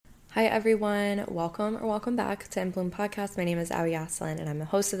Hi everyone, welcome back to In Bloom Podcast. My name is Abby Yaslin and I'm the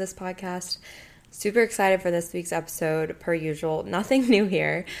host of this podcast. Super excited for this week's episode, per usual. Nothing new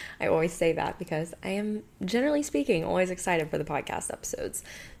here. I always say that because I am, generally speaking, always excited for the podcast episodes.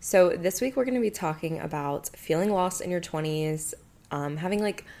 So this week we're going to be talking about feeling lost in your 20s, having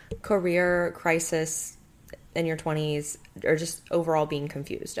like career crisis in your 20s, or just overall being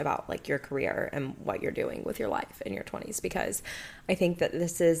confused about like your career and what you're doing with your life in your 20s, because I think that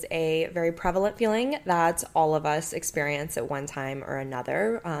this is a very prevalent feeling that all of us experience at one time or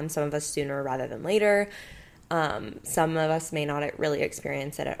another. Some of us sooner rather than later. Some of us may not really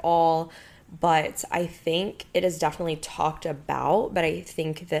experience it at all, but I think it is definitely talked about. But I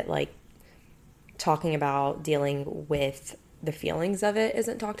think that like talking about dealing with the feelings of it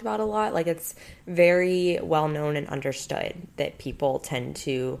isn't talked about a lot. Like, it's very well known and understood that people tend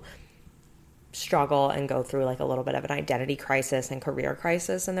to struggle and go through like a little bit of an identity crisis and career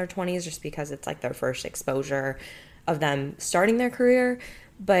crisis in their 20s, just because it's like their first exposure of them starting their career.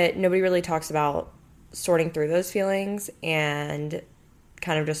 But nobody really talks about sorting through those feelings and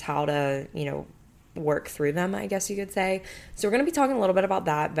kind of just how to, work through them, I guess you could say. So we're going to be talking a little bit about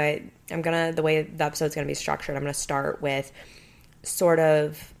that, but the way the episode's going to be structured, I'm going to start with sort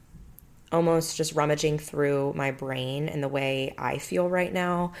of almost just rummaging through my brain and the way I feel right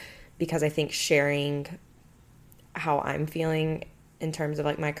now, because I think sharing how I'm feeling in terms of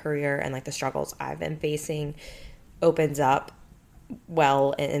like my career and like the struggles I've been facing opens up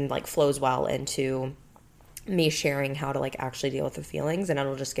well and like flows well into me sharing how to like actually deal with the feelings, and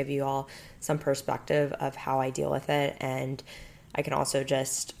it'll just give you all some perspective of how I deal with it. And I can also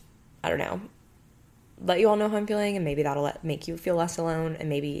just, I don't know, let you all know how I'm feeling, and maybe that'll make you feel less alone, and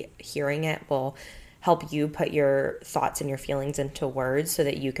maybe hearing it will help you put your thoughts and your feelings into words so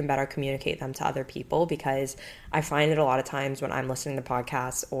that you can better communicate them to other people. Because I find that a lot of times when I'm listening to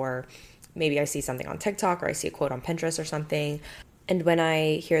podcasts, or maybe I see something on TikTok or I see a quote on Pinterest or something, and when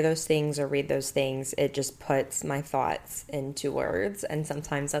I hear those things or read those things, it just puts my thoughts into words. And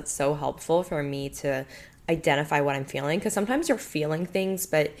sometimes that's so helpful for me to identify what I'm feeling, because sometimes you're feeling things,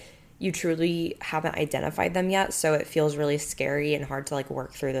 but you truly haven't identified them yet. So it feels really scary and hard to like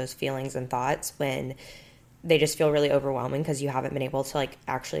work through those feelings and thoughts when they just feel really overwhelming because you haven't been able to like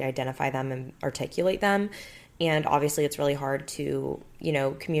actually identify them and articulate them. And obviously it's really hard to,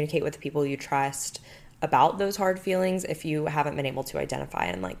 communicate with the people you trust about those hard feelings if you haven't been able to identify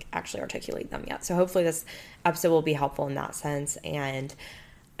and like actually articulate them yet. So hopefully this episode will be helpful in that sense. And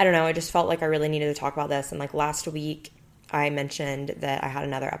I don't know, I just felt like I really needed to talk about this. And like last week I mentioned that I had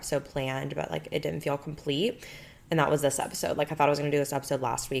another episode planned, but like it didn't feel complete. And that was this episode. Like I thought I was going to do this episode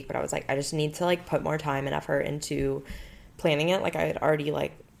last week, but I was like, I just need to like put more time and effort into planning it. Like I had already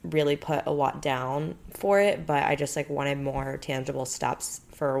like really put a lot down for it, but I just like wanted more tangible steps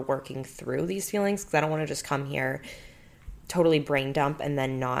for working through these feelings, because I don't want to just come here totally brain dump and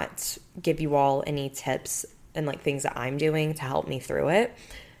then not give you all any tips and like things that I'm doing to help me through it.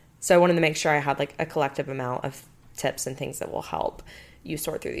 So I wanted to make sure I had like a collective amount of tips and things that will help you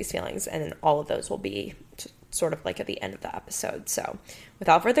sort through these feelings, and all of those will be sort of like at the end of the episode. So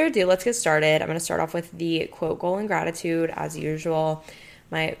without further ado, let's get started. I'm going to start off with the quote, goal, and gratitude as usual.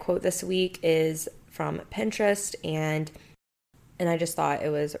 My quote this week is from Pinterest, and I just thought it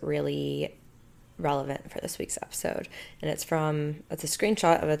was really relevant for this week's episode. And it's a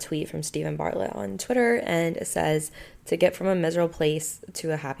screenshot of a tweet from Stephen Bartlett on Twitter, and it says, to get from a miserable place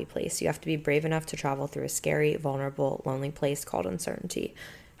to a happy place, you have to be brave enough to travel through a scary, vulnerable, lonely place called uncertainty.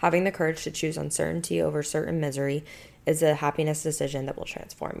 Having the courage to choose uncertainty over certain misery is a happiness decision that will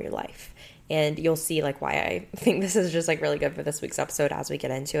transform your life. And you'll see like why I think this is just like really good for this week's episode as we get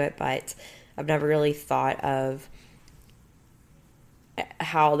into it. But I've never really thought of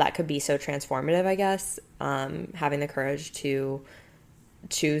how that could be so transformative, I guess. Having the courage to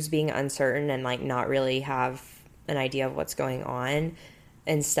choose being uncertain and like not really have an idea of what's going on,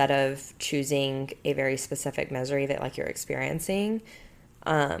 instead of choosing a very specific misery that like you're experiencing,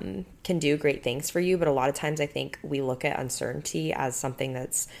 can do great things for you. But a lot of times I think we look at uncertainty as something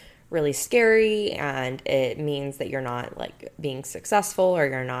that's really scary, and it means that you're not like being successful or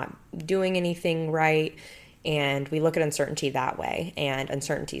you're not doing anything right. And we look at uncertainty that way, and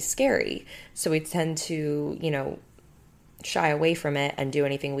uncertainty is scary. So we tend to, shy away from it and do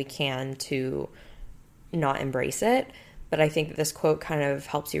anything we can to not embrace it. But I think that this quote kind of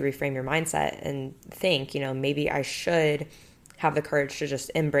helps you reframe your mindset and think, maybe I should have the courage to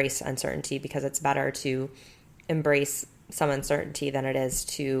just embrace uncertainty, because it's better to embrace some uncertainty than it is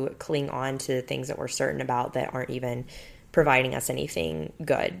to cling on to things that we're certain about that aren't even providing us anything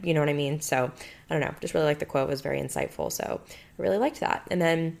good. You know what I mean? So I don't know, just really like the quote. It was very insightful. So I really liked that. And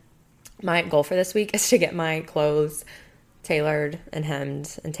then my goal for this week is to get my clothes tailored and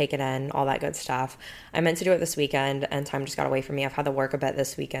hemmed and taken in, all that good stuff. I meant to do it this weekend and time just got away from me. I've had to work a bit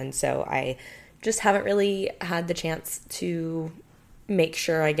this weekend, so I just haven't really had the chance to make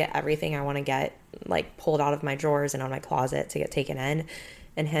sure I get everything I want to get like pulled out of my drawers and on my closet to get taken in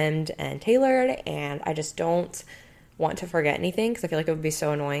and hemmed and tailored. And I just don't want to forget anything because I feel like it would be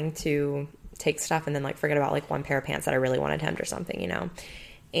so annoying to take stuff and then like forget about like one pair of pants that I really wanted hemmed or something, you know.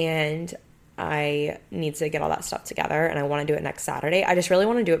 And I need to get all that stuff together, and I want to do it next Saturday. I just really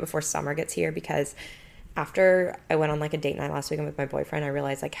want to do it before summer gets here, because after I went on like a date night last weekend with my boyfriend, I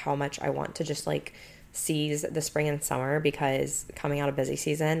realized like how much I want to just like seize the spring and summer, because coming out of busy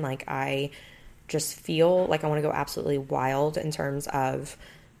season, like I just feel like I want to go absolutely wild in terms of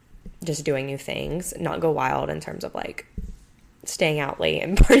just doing new things, not go wild in terms of like staying out late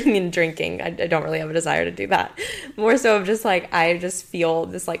and partying and drinking. I don't really have a desire to do that. More so of just like, I just feel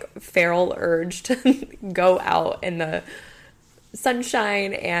this like feral urge to go out in the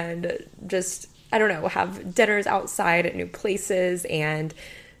sunshine and just, I don't know, have dinners outside at new places and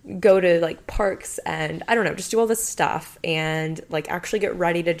go to like parks and I don't know, just do all this stuff and like actually get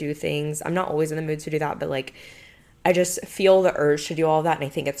ready to do things. I'm not always in the mood to do that, but like I just feel the urge to do all of that. And I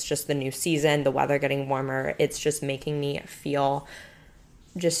think it's just the new season, the weather getting warmer. It's just making me feel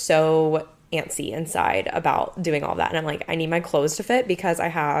just so antsy inside about doing all that. And I'm like, I need my clothes to fit, because I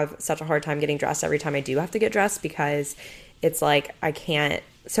have such a hard time getting dressed every time I do have to get dressed, because it's like I can't,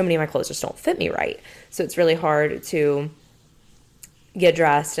 so many of my clothes just don't fit me right. So it's really hard to get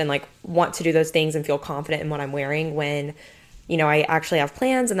dressed and like want to do those things and feel confident in what I'm wearing when, you know, I actually have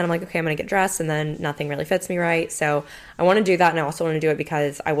plans and then I'm like, okay, I'm going to get dressed and then nothing really fits me right. So I want to do that. And I also want to do it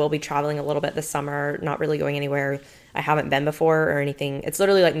because I will be traveling a little bit this summer, not really going anywhere I haven't been before or anything. It's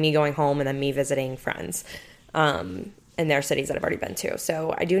literally like me going home and then me visiting friends in their cities that I've already been to.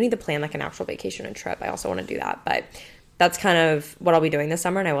 So I do need to plan like an actual vacation and trip. I also want to do that, but that's kind of what I'll be doing this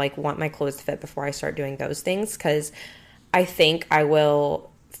summer. And I like want my clothes to fit before I start doing those things, because I think I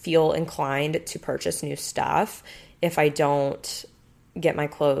will feel inclined to purchase new stuff if I don't get my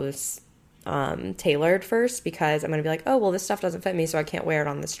clothes tailored first, because I'm going to be like, oh, well, this stuff doesn't fit me, so I can't wear it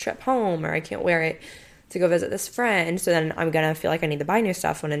on this trip home, or I can't wear it to go visit this friend. So then I'm going to feel like I need to buy new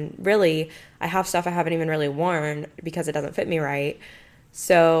stuff when really I have stuff I haven't even really worn because it doesn't fit me right.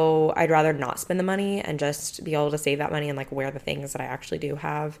 So I'd rather not spend the money and just be able to save that money and like wear the things that I actually do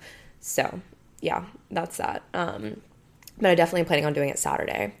have. So yeah, that's that. But I definitely am planning on doing it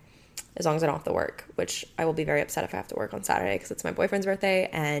Saturday, as long as I don't have to work, which I will be very upset if I have to work on Saturday, because it's my boyfriend's birthday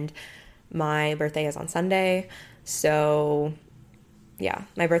and my birthday is on Sunday. So yeah,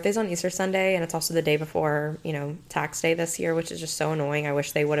 my birthday's on Easter Sunday, and it's also the day before, you know, tax day this year, which is just so annoying. I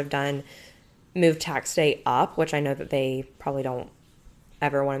wish they would have moved tax day up, which I know that they probably don't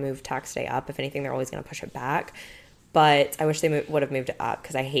ever want to move tax day up. If anything, they're always going to push it back. But I wish they would have moved it up,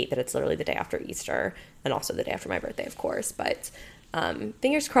 because I hate that it's literally the day after Easter and also the day after my birthday, of course. But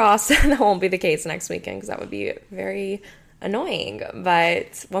fingers crossed that won't be the case next weekend, because that would be very annoying.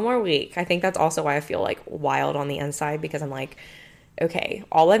 But one more week. I think that's also why I feel like wild on the inside, because I'm like, okay,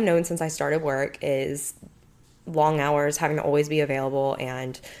 all I've known since I started work is long hours, having to always be available,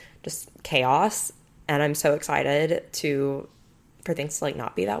 and just chaos. And I'm so excited for things to like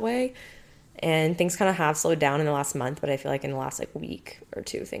not be that way. And things kind of have slowed down in the last month, but I feel like in the last like week or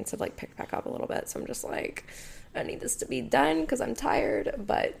two, things have like picked back up a little bit. So I'm just like, I need this to be done because I'm tired.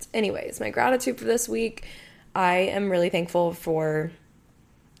 But anyways, my gratitude for this week, I am really thankful for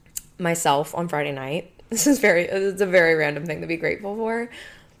myself on Friday night. It's a very random thing to be grateful for,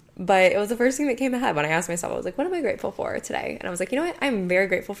 but it was the first thing that came ahead when I asked myself. I was like, what am I grateful for today? And I was like, you know what? I'm very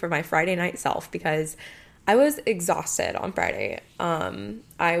grateful for my Friday night self, because I was exhausted on Friday.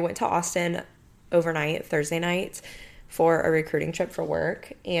 I went to Austin overnight, Thursday night, for a recruiting trip for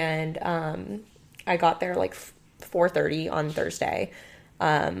work, and I got there like 4:30 on Thursday.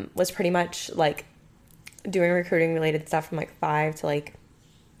 Was pretty much like doing recruiting related stuff from like 5 to like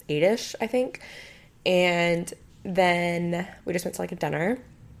 8ish, I think. And then we just went to like a dinner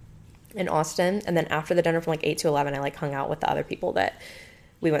in Austin, and then after the dinner from like 8 to 11, I like hung out with the other people that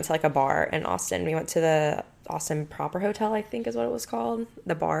we went to like a bar in Austin. We went to the Austin Proper Hotel, I think is what it was called.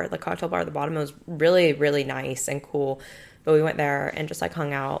 The bar, the cocktail bar at the bottom. It was really, really nice and cool. But we went there and just like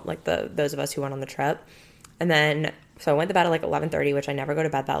hung out, like those of us who went on the trip. And then, so I went to bed at like 11:30, which I never go to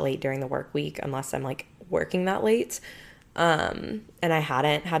bed that late during the work week unless I'm like working that late. And I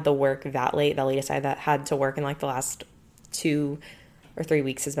hadn't had to work that late. The latest I had to work in like the last 2 or 3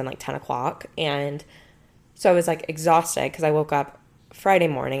 weeks has been like 10 o'clock. And so I was like exhausted because I woke up Friday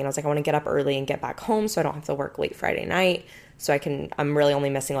morning and I was like, I want to get up early and get back home so I don't have to work late Friday night. So I'm really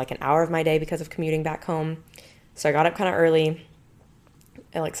only missing like an hour of my day because of commuting back home. So I got up kind of early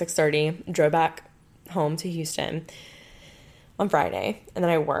at like 6:30, drove back home to Houston on Friday, and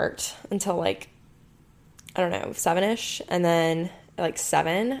then I worked until like, I don't know, 7ish, and then at like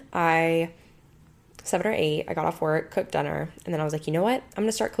 7 or 8, I got off work, cooked dinner, and then I was like, you know what? I'm going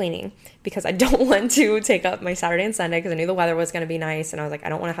to start cleaning because I don't want to take up my Saturday and Sunday because I knew the weather was going to be nice, and I was like, I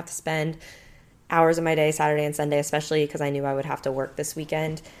don't want to have to spend hours of my day Saturday and Sunday, especially because I knew I would have to work this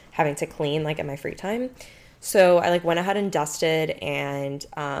weekend, having to clean like in my free time. So I like went ahead and dusted and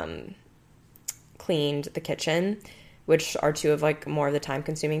cleaned the kitchen, which are two of like more of the time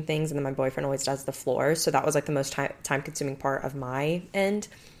consuming things, and then my boyfriend always does the floor, so that was like the most time consuming part of my end.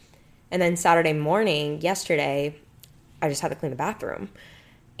 And then Saturday morning, yesterday, I just had to clean the bathroom.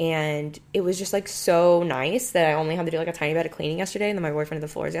 And it was just like so nice that I only had to do like a tiny bit of cleaning yesterday, and then my boyfriend did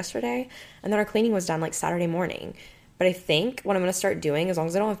the floors yesterday. And then our cleaning was done like Saturday morning. But I think what I'm going to start doing, as long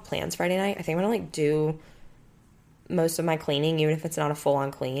as I don't have plans Friday night, I think I'm going to like do most of my cleaning, even if it's not a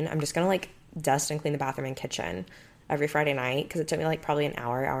full-on clean. I'm just going to like dust and clean the bathroom and kitchen every Friday night, because it took me like probably an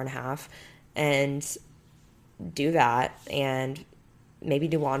hour and a half, and do that, and maybe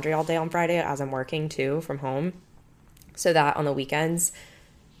do laundry all day on Friday as I'm working too from home, so that on the weekends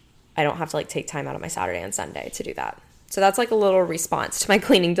I don't have to like take time out of my Saturday and Sunday to do that. So that's like a little response to my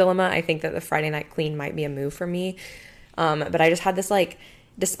cleaning dilemma. I think that the Friday night clean might be a move for me. But I just had this like,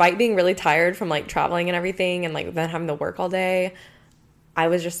 despite being really tired from like traveling and everything and like then having to work all day, I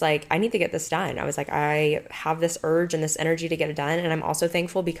was just like, I need to get this done. I was like, I have this urge and this energy to get it done. And I'm also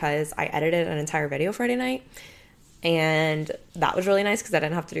thankful because I edited an entire video Friday night. And that was really nice because I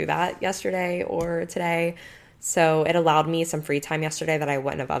didn't have to do that yesterday or today. So it allowed me some free time yesterday that I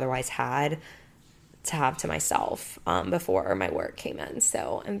wouldn't have otherwise had to have to myself before my work came in.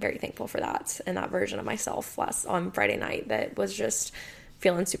 So I'm very thankful for that and that version of myself on Friday night that was just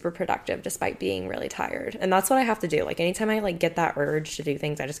feeling super productive despite being really tired. And that's what I have to do. Like anytime I like get that urge to do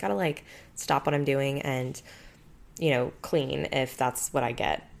things, I just gotta like stop what I'm doing and, you know, clean if that's what I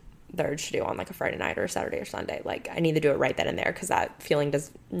get the urge to do on like a Friday night or Saturday or Sunday. Like I need to do it right then and there because that feeling does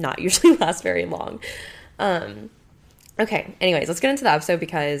not usually last very long. Okay, anyways, let's get into the episode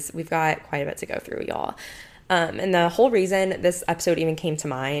because we've got quite a bit to go through, y'all. And the whole reason this episode even came to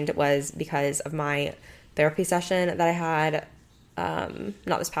mind was because of my therapy session that I had,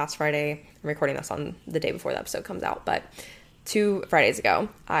 not this past Friday. I'm recording this on the day before the episode comes out, but 2 Fridays ago,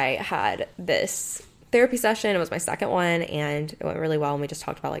 I had this therapy session. It was my second one, and it went really well, and we just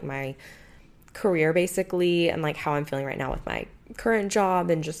talked about like my career basically and like how I'm feeling right now with my current job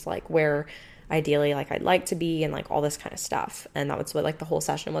and just like where ideally like I'd like to be and like all this kind of stuff. And that was what like the whole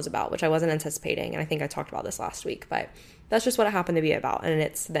session was about, which I wasn't anticipating, and I think I talked about this last week, but that's just what it happened to be about, and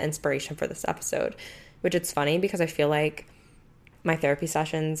it's the inspiration for this episode. Which it's funny because I feel like my therapy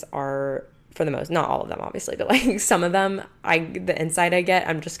sessions are, for the most, not all of them obviously, but like some of them, the insight I get,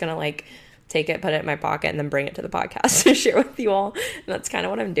 I'm just gonna like take it, put it in my pocket, and then bring it to the podcast to share with you all. And that's kind of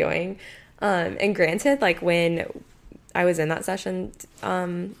what I'm doing. And granted, like when I was in that session,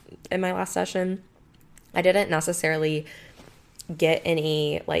 in my last session, I didn't necessarily get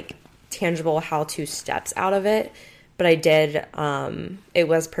any like tangible how-to steps out of it, but I did, it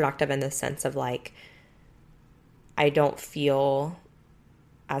was productive in the sense of like, I don't feel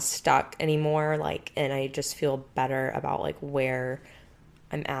as stuck anymore, like, and I just feel better about like where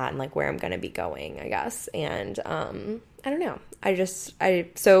I'm at and like where I'm going to be going, I guess. And, I don't know.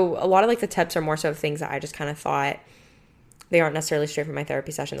 So a lot of like the tips are more so things that I just kind of thought, they aren't necessarily straight from my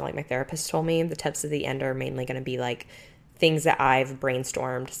therapy session that like my therapist told me. The tips at the end are mainly going to be like things that I've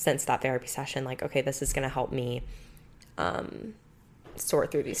brainstormed since that therapy session. Like, okay, this is going to help me,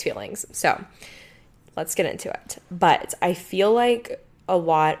 sort through these feelings. So let's get into it. But I feel like a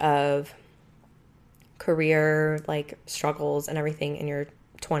lot of career like struggles and everything in your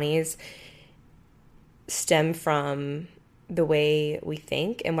 20s stem from the way we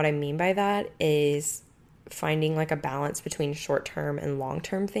think. And what I mean by that is finding like a balance between short-term and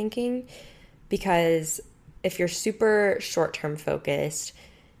long-term thinking. Because if you're super short-term focused,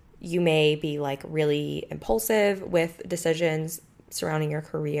 you may be like really impulsive with decisions surrounding your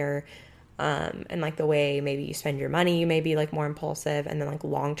career, and like the way maybe you spend your money, you may be like more impulsive. And then like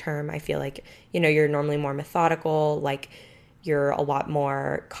long-term, I feel like, you know, you're normally more methodical, like you're a lot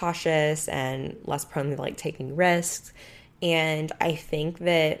more cautious and less prone to like taking risks. And I think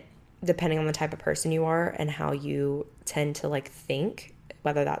that depending on the type of person you are and how you tend to like think,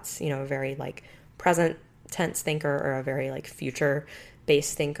 whether that's, you know, a very like present tense thinker or a very like future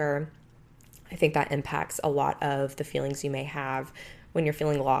based thinker, I think that impacts a lot of the feelings you may have when you're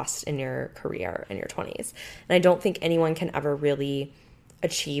feeling lost in your career in your 20s. And I don't think anyone can ever really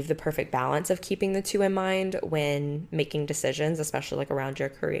achieve the perfect balance of keeping the two in mind when making decisions, especially like around your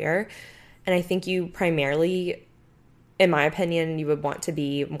career. And I think you primarily, in my opinion, you would want to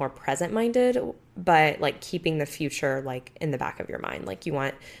be more present minded, but like keeping the future like in the back of your mind. Like you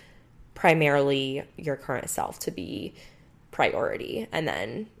want primarily your current self to be priority, and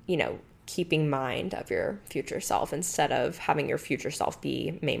then, keeping mind of your future self instead of having your future self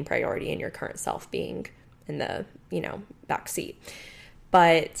be main priority and your current self being in the, back seat.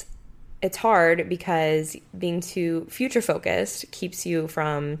 But it's hard because being too future focused keeps you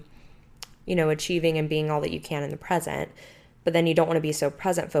from, achieving and being all that you can in the present. But then you don't want to be so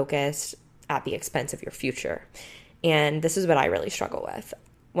present focused at the expense of your future. And this is what I really struggle with.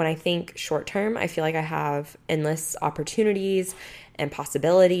 When I think short term, I feel like I have endless opportunities and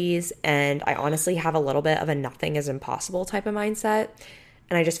possibilities, and I honestly have a little bit of a nothing is impossible type of mindset.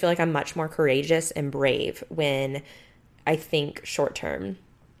 And I just feel like I'm much more courageous and brave when I think short term.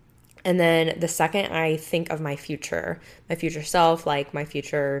 And then the second I think of my future self, like my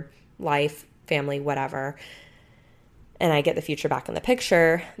future life, family, whatever, and I get the future back in the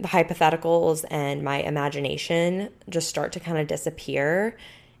picture, the hypotheticals and my imagination just start to kind of disappear.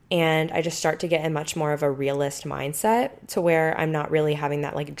 And I just start to get in much more of a realist mindset to where I'm not really having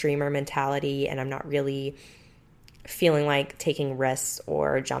that like dreamer mentality, and I'm not really feeling like taking risks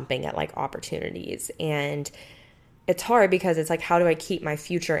or jumping at like opportunities. And it's hard because it's like, how do I keep my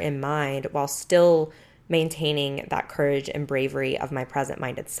future in mind while still maintaining that courage and bravery of my present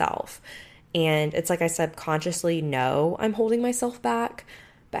minded self? And it's like I subconsciously know I'm holding myself back,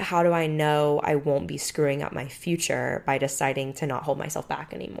 but how do I know I won't be screwing up my future by deciding to not hold myself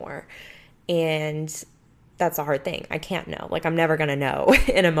back anymore? And that's a hard thing. I can't know. Like, I'm never going to know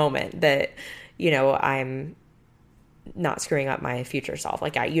in a moment that, I'm not screwing up my future self.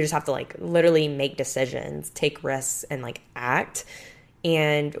 Like, you just have to like literally make decisions, take risks, and like act.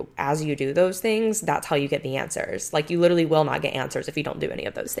 And as you do those things, that's how you get the answers. Like, you literally will not get answers if you don't do any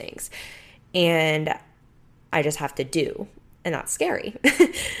of those things. And I just have to do. And that's scary.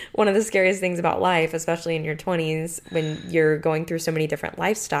 One of the scariest things about life, especially in your 20s, when you're going through so many different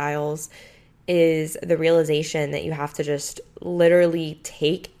lifestyles, is the realization that you have to just literally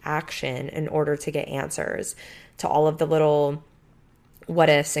take action in order to get answers to all of the little what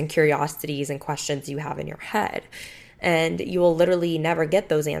ifs and curiosities and questions you have in your head. And you will literally never get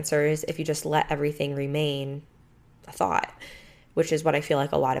those answers if you just let everything remain a thought, which is what I feel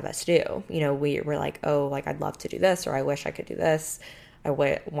like a lot of us do. We're like, oh, like I'd love to do this, or I wish I could do this. I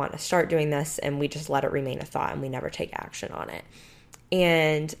want to start doing this, and we just let it remain a thought and we never take action on it.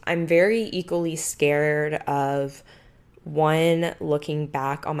 And I'm very equally scared of, one, looking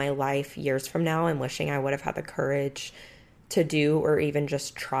back on my life years from now and wishing I would have had the courage to do or even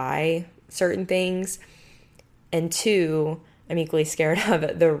just try certain things. And two, I'm equally scared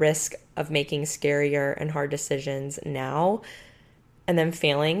of the risk of making scarier and hard decisions now and then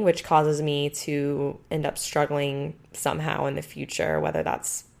failing, which causes me to end up struggling somehow in the future, whether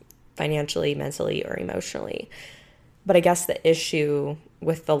that's financially, mentally, or emotionally. But I guess the issue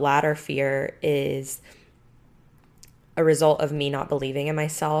with the latter fear is a result of me not believing in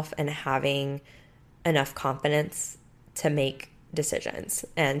myself and having enough confidence to make decisions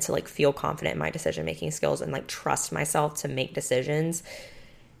and to like feel confident in my decision making skills and like trust myself to make decisions,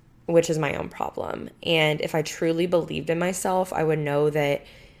 which is my own problem. And if I truly believed in myself, I would know that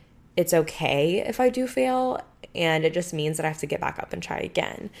it's okay if I do fail, and it just means that I have to get back up and try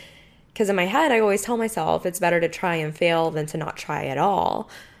again. Because in my head, I always tell myself it's better to try and fail than to not try at all.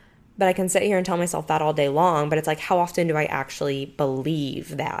 But I can sit here and tell myself that all day long, but it's like, how often do I actually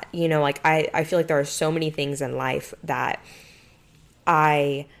believe that? I feel like there are so many things in life that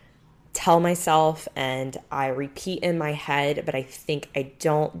I tell myself and I repeat in my head, but I think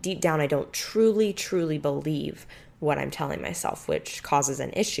deep down, I don't truly, truly believe what I'm telling myself, which causes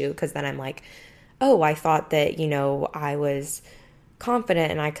an issue, because then I'm like, oh, I thought that, I was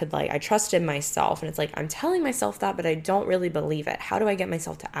confident and I trusted myself. And it's like, I'm telling myself that, but I don't really believe it. How do I get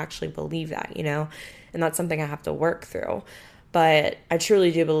myself to actually believe that, And that's something I have to work through. But I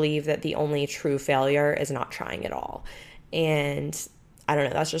truly do believe that the only true failure is not trying at all. And I don't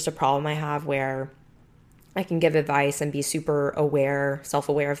know, that's just a problem I have, where I can give advice and be super aware,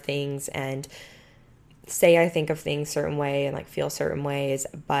 self-aware of things, and say I think of things a certain way and like feel certain ways,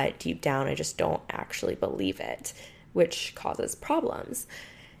 but deep down I just don't actually believe it, which causes problems.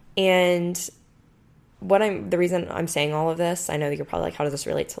 And the reason I'm saying all of this, I know that you're probably like, how does this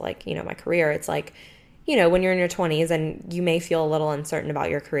relate to like, my career? It's like, when you're in your 20s and you may feel a little uncertain about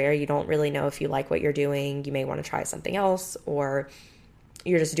your career, you don't really know if you like what you're doing, you may want to try something else, or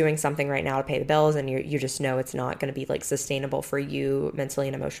you're just doing something right now to pay the bills, and you just know it's not going to be like sustainable for you mentally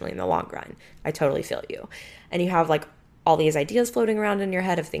and emotionally in the long run. I totally feel you. And you have like all these ideas floating around in your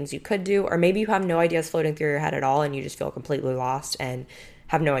head of things you could do, or maybe you have no ideas floating through your head at all and you just feel completely lost and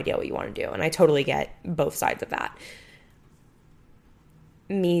have no idea what you want to do. And I totally get both sides of that.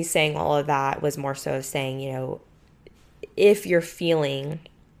 Me saying all of that was more so saying, you know, if you're feeling,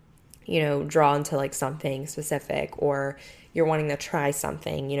 you know, drawn to like something specific, or you're wanting to try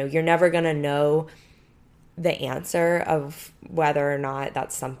something, you know, you're never going to know the answer of whether or not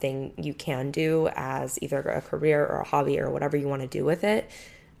that's something you can do as either a career or a hobby or whatever you want to do with it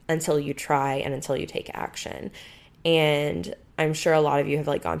until you try and until you take action. And I'm sure a lot of you have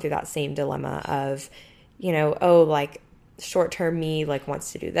like gone through that same dilemma of, you know, oh, like short-term me like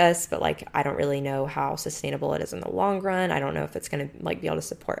wants to do this, but like I don't really know how sustainable it is in the long run. I don't know if it's going to like be able to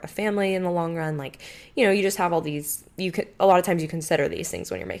support a family in the long run. Like, you know, you just have all these, a lot of times you consider these things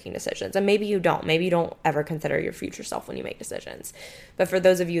when you're making decisions, and maybe you don't ever consider your future self when you make decisions. But for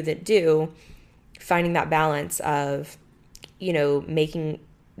those of you that do, finding that balance of, you know, making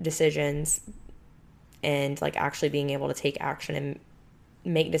decisions and like actually being able to take action and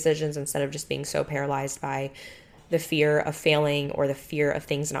make decisions instead of just being so paralyzed by the fear of failing or the fear of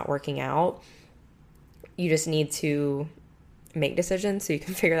things not working out. You just need to make decisions so you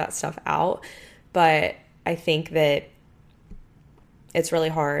can figure that stuff out. But I think that it's really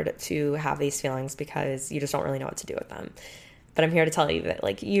hard to have these feelings because you just don't really know what to do with them. But I'm here to tell you that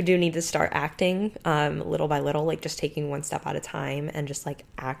like you do need to start acting little by little, like just taking one step at a time and just like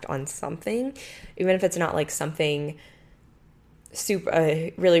act on something, even if it's not like something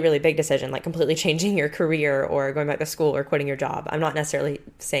really, really big decision, like completely changing your career or going back to school or quitting your job. I'm not necessarily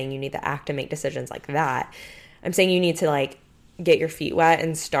saying you need to act and make decisions like that. I'm saying you need to like get your feet wet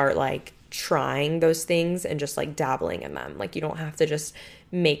and start like trying those things and just like dabbling in them. Like you don't have to just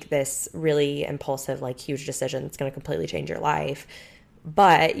make this really impulsive, like huge decision that's going to completely change your life.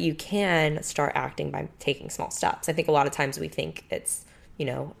 But you can start acting by taking small steps. I think a lot of times we think it's, you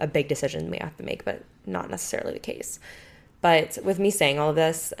know, a big decision we have to make, but not necessarily the case. But with me saying all of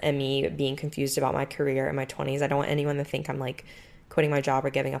this and me being confused about my career in my 20s, I don't want anyone to think I'm like quitting my job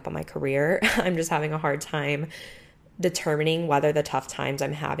or giving up on my career. I'm just having a hard time determining whether the tough times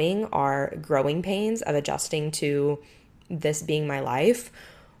I'm having are growing pains of adjusting to this being my life,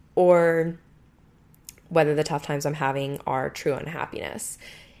 or whether the tough times I'm having are true unhappiness.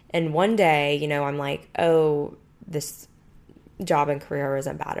 And one day, you know, I'm like, oh, this job and career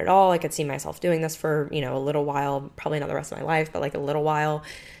isn't bad at all. I could see myself doing this for, you know, a little while, probably not the rest of my life, but like a little while.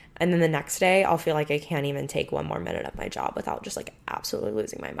 And then the next day I'll feel like I can't even take one more minute of my job without just like absolutely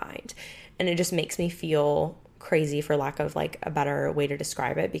losing my mind. And it just makes me feel crazy, for lack of like a better way to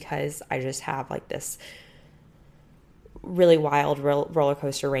describe it, because I just have like this really wild roller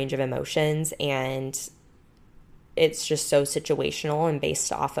coaster range of emotions, and it's just so situational and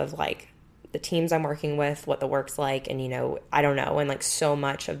based off of like the teams I'm working with, what the work's like, and, you know, I don't know. And like so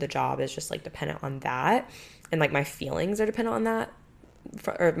much of the job is just like dependent on that. And like my feelings are dependent on that,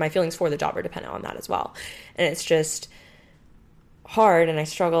 or my feelings for the job are dependent on that as well. And it's just hard. And I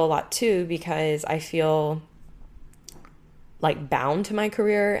struggle a lot too, because I feel like bound to my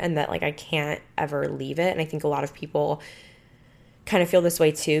career and that like I can't ever leave it. And I think a lot of people kind of feel this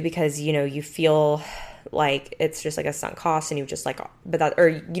way too, because, you know, you feel like it's just like a sunk cost, and you just like, but that, or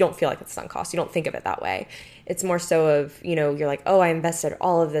you don't feel like it's sunk cost. You don't think of it that way. It's more so of, you know, you're like, oh, I invested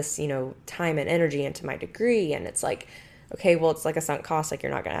all of this, you know, time and energy into my degree. And it's like, okay, well, it's like a sunk cost. Like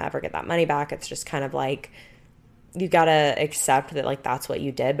you're not going to ever get that money back. It's just kind of like, you got to accept that like, that's what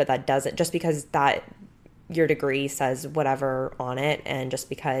you did, but that doesn't, just because that your degree says whatever on it, and just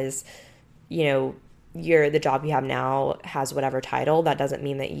because, you know, the job you have now has whatever title, that doesn't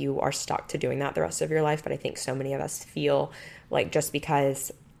mean that you are stuck to doing that the rest of your life. But I think so many of us feel like just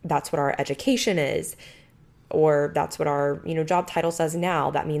because that's what our education is, or that's what our, you know, job title says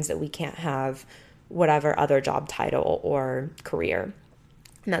now, that means that we can't have whatever other job title or career.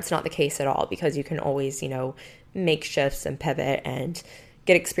 And that's not the case at all, because you can always, you know, make shifts and pivot and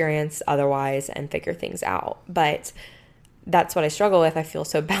get experience otherwise and figure things out. But that's what I struggle with. I feel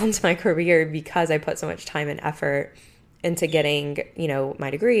so bound to my career because I put so much time and effort into getting, you know,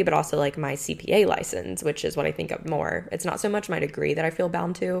 my degree, but also like my CPA license, which is what I think of more. It's not so much my degree that I feel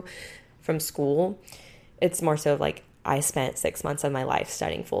bound to from school. It's more so like I spent 6 months of my life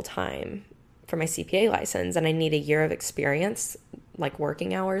studying full time for my CPA license, and I need a year of experience, like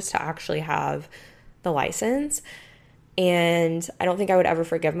working hours, to actually have the license. And I don't think I would ever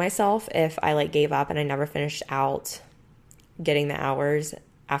forgive myself if I like gave up and I never finished out getting the hours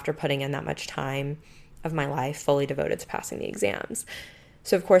after putting in that much time of my life fully devoted to passing the exams.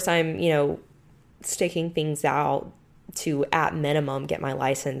 So of course I'm, sticking things out to at minimum get my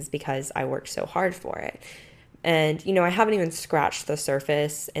license because I worked so hard for it. And, I haven't even scratched the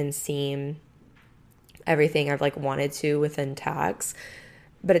surface and seen everything I've like wanted to within tax.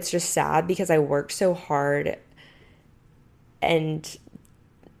 But it's just sad because I worked so hard and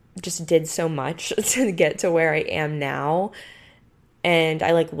just did so much to get to where I am now. And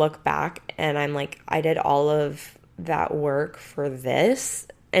I like look back and I'm like, I did all of that work for this.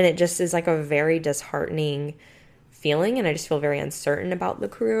 And it just is like a very disheartening feeling. And I just feel very uncertain about the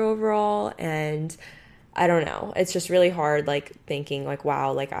career overall. And I don't know. It's just really hard, like thinking like,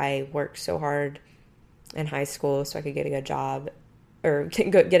 wow, like I worked so hard in high school so I could get a good job or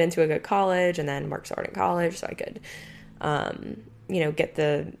get into a good college, and then work so hard in college so I could, get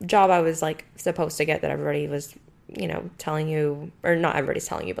the job I was like supposed to get that everybody was, telling you, or not everybody's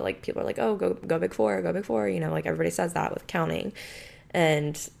telling you, but like people are like, oh, go Big Four, like everybody says that with accounting.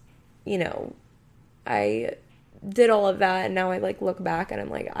 And, I did all of that, and now I like look back and I'm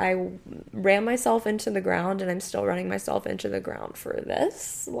like, I ran myself into the ground and I'm still running myself into the ground for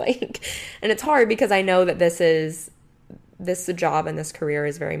this. Like, and it's hard because I know that this job and this career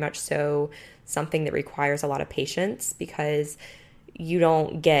is very much so something that requires a lot of patience, because you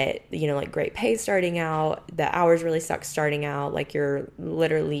don't get, like great pay starting out. The hours really suck starting out. Like you're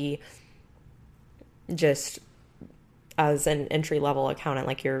literally just as an entry-level accountant,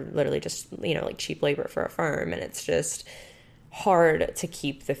 like you're literally just, like cheap labor for a firm. And it's just hard to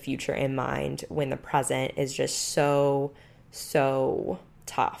keep the future in mind when the present is just so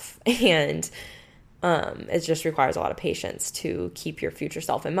tough. And it just requires a lot of patience to keep your future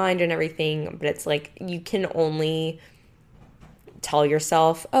self in mind and everything. But it's like you can only tell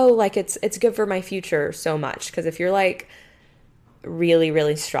yourself, oh, like it's good for my future so much. Because if you're like really,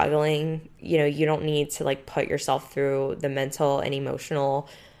 really struggling, you don't need to like put yourself through the mental and emotional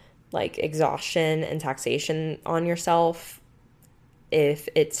like exhaustion and taxation on yourself if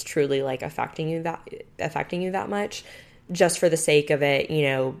it's truly like affecting you that much, just for the sake of it,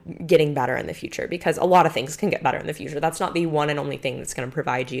 getting better in the future. Because a lot of things can get better in the future. That's not the one and only thing that's going to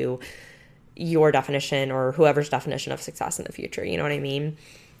provide you your definition or whoever's definition of success in the future. You know what I mean?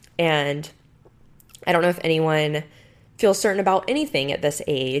 And I don't know if anyone feels certain about anything at this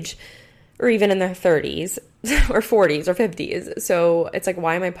age, or even in their 30s or 40s or 50s. So it's like,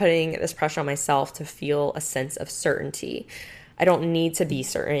 why am I putting this pressure on myself to feel a sense of certainty? I don't need to be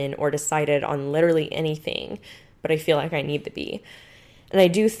certain or decided on literally anything, but I feel like I need to be. And I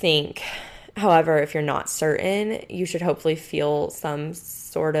do think, however, if you're not certain, you should hopefully feel some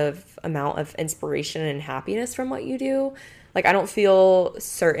sort of amount of inspiration and happiness from what you do. Like, I don't feel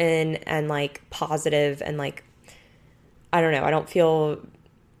certain and like positive and like, I don't know, I don't feel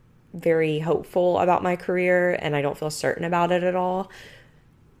very hopeful about my career, and I don't feel certain about it at all.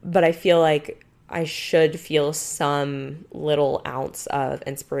 But I feel like I should feel some little ounce of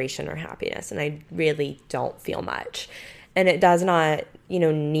inspiration or happiness, and I really don't feel much. And it does not,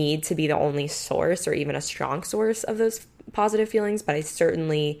 need to be the only source or even a strong source of those positive feelings, but I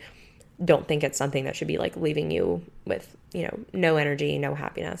certainly don't think it's something that should be like leaving you with, no energy, no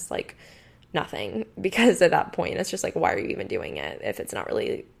happiness, like nothing. Because at that point, it's just like, why are you even doing it if it's not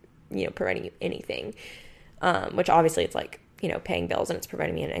really, providing you anything? Which obviously it's like, paying bills and it's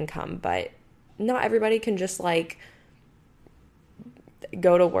providing me an income, but not everybody can just like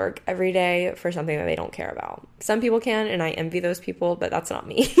go to work every day for something that they don't care about. Some people can, and I envy those people, but that's not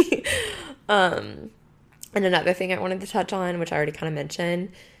me. And another thing I wanted to touch on, which I already kind of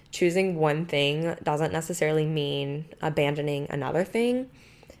mentioned, choosing one thing doesn't necessarily mean abandoning another thing.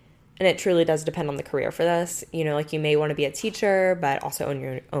 And it truly does depend on the career for this. Like you may want to be a teacher, but also own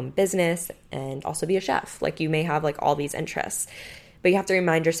your own business and also be a chef. Like you may have like all these interests, but you have to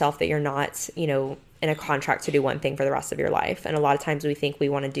remind yourself that you're not, in a contract to do one thing for the rest of your life. And a lot of times we think we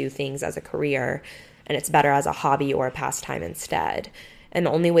want to do things as a career and it's better as a hobby or a pastime instead. And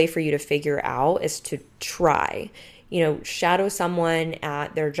the only way for you to figure out is to try. Shadow someone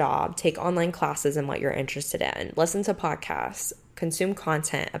at their job, take online classes in what you're interested in, listen to podcasts, consume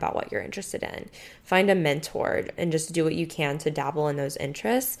content about what you're interested in, find a mentor, and just do what you can to dabble in those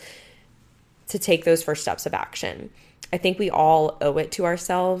interests to take those first steps of action. I think we all owe it to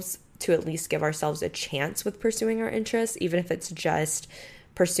ourselves to at least give ourselves a chance with pursuing our interests, even if it's just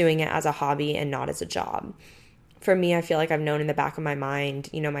pursuing it as a hobby and not as a job. For me, I feel like I've known in the back of my mind,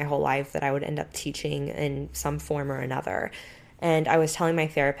 my whole life that I would end up teaching in some form or another. And I was telling my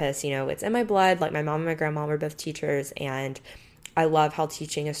therapist, it's in my blood. Like my mom and my grandma were both teachers, and I love how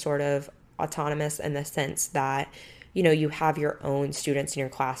teaching is sort of autonomous in the sense that, you have your own students in your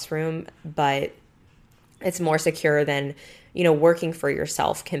classroom, but it's more secure than, working for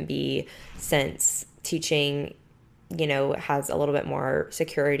yourself can be, since teaching, has a little bit more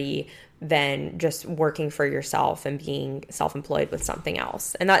security than just working for yourself and being self-employed with something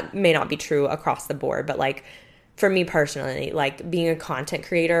else. And that may not be true across the board, but like for me personally, like being a content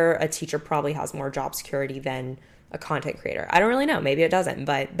creator, a teacher probably has more job security than a content creator. I don't really know. Maybe it doesn't,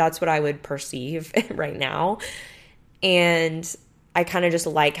 but that's what I would perceive right now. And I kind of just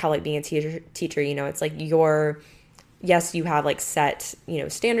like how like being a teacher, it's like yes, you have like set,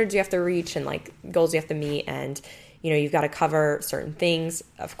 standards you have to reach and like goals you have to meet, and you've got to cover certain things.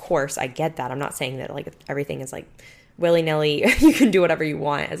 Of course, I get that. I'm not saying that like everything is like willy-nilly, you can do whatever you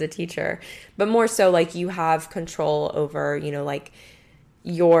want as a teacher, but more so like you have control over, like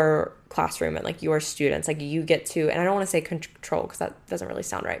your classroom and like your students. Like you get to, and I don't want to say control because that doesn't really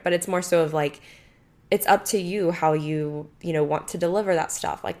sound right, but it's more so of like, it's up to you how you want to deliver that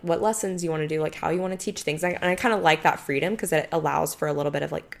stuff, like what lessons you want to do, like how you want to teach things. And I kind of like that freedom because it allows for a little bit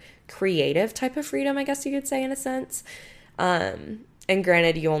of like creative type of freedom, I guess you could say, in a sense. And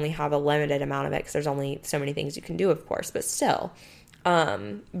granted, you only have a limited amount of it because there's only so many things you can do, of course, but still.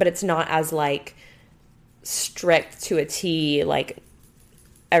 But it's not as like strict to a T, like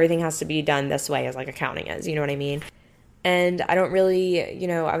everything has to be done this way as like accounting is, you know what I mean? And I don't really,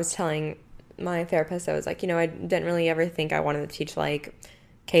 I was telling my therapist, I was like, I didn't really ever think I wanted to teach like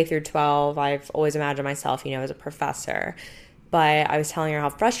K through 12. I've always imagined myself, as a professor. But I was telling her how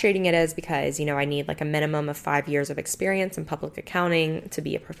frustrating it is because, I need like a minimum of 5 years of experience in public accounting to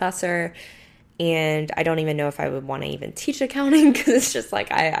be a professor. And I don't even know if I would want to even teach accounting because it's just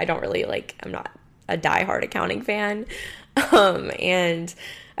like, I don't really like, I'm not a diehard accounting fan. And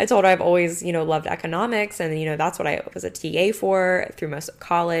I told her I've always, loved economics, and, that's what I was a TA for through most of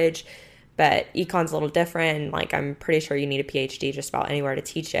college. But econ's a little different. Like, I'm pretty sure you need a PhD just about anywhere to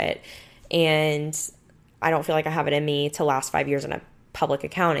teach it. And I don't feel like I have it in me to last 5 years in a public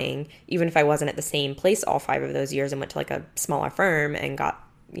accounting, even if I wasn't at the same place all 5 of those years and went to like a smaller firm and got,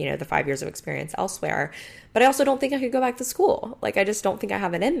 the 5 years of experience elsewhere. But I also don't think I could go back to school. Like, I just don't think I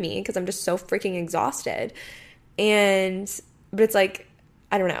have it in me because I'm just so freaking exhausted. But it's like,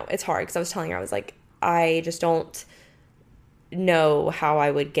 I don't know. It's hard because I was telling her, I was like, I just don't know how I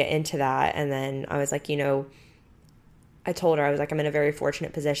would get into that. And then I was like, I told her, I was like, I'm in a very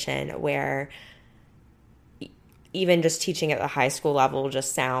fortunate position where even just teaching at the high school level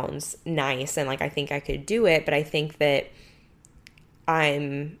just sounds nice. And like, I think I could do it, but I think that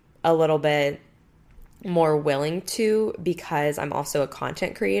I'm a little bit more willing to because I'm also a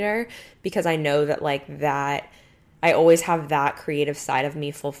content creator, because I know that like that I always have that creative side of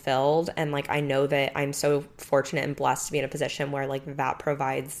me fulfilled. And like, I know that I'm so fortunate and blessed to be in a position where like that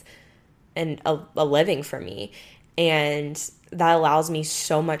provides a living for me. And that allows me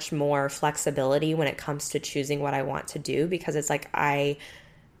so much more flexibility when it comes to choosing what I want to do, because it's like, I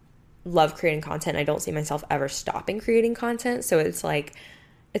love creating content. I don't see myself ever stopping creating content. So it's like,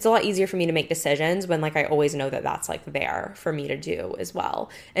 it's a lot easier for me to make decisions when like I always know that that's like there for me to do as well,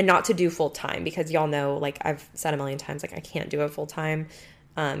 and not to do full time, because y'all know, like I've said a million times, like I can't do it full time.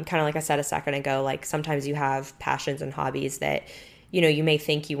 Kind of like I said a second ago, like sometimes you have passions and hobbies that, you may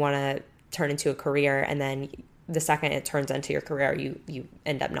think you want to turn into a career, and then the second it turns into your career, you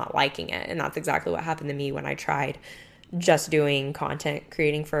end up not liking it. And that's exactly what happened to me when I tried just doing content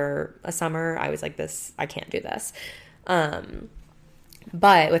creating for a summer. I was like, I can't do this.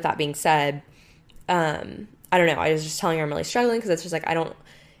 But with that being said, I don't know. I was just telling her I'm really struggling because it's just like,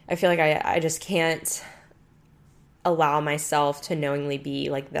 I feel like I just can't allow myself to knowingly be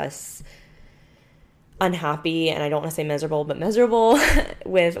like this unhappy, and I don't want to say miserable, but miserable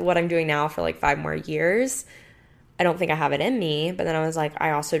with what I'm doing now for like 5 more years. I don't think I have it in me. But then I was like,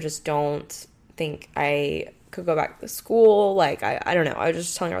 I also just don't think I could go back to school. Like, I don't know. I was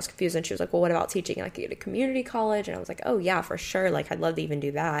just telling her I was confused, and she was like, well, what about teaching like at a community college? And I was like, oh yeah, for sure. Like, I'd love to even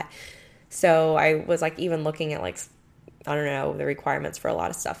do that. So I was like, even looking at like, I don't know, the requirements for a lot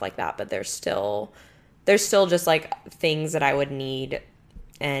of stuff like that, but there's still just like things that I would need.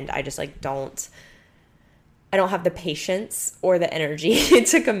 And I just like, I don't have the patience or the energy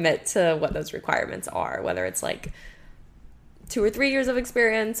to commit to what those requirements are, whether it's like 2 or 3 years of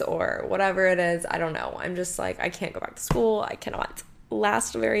experience or whatever it is. I don't know. I'm just like, I can't go back to school. I cannot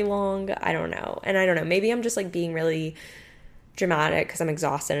last very long. I don't know. And I don't know. Maybe I'm just like being really dramatic because I'm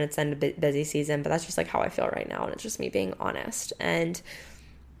exhausted and it's in a busy season, but that's just like how I feel right now. And it's just me being honest. And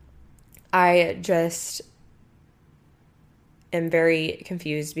I just am very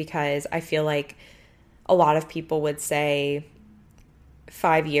confused because I feel like a lot of people would say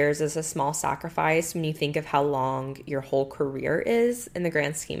 5 years is a small sacrifice when you think of how long your whole career is in the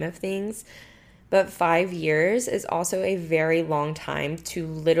grand scheme of things. But 5 years is also a very long time to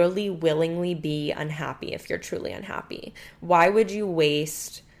literally willingly be unhappy if you're truly unhappy. Why would you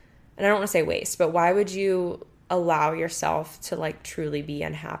waste, and I don't want to say waste, but why would you allow yourself to like truly be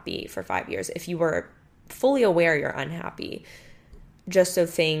unhappy for 5 years if you were fully aware you're unhappy, just so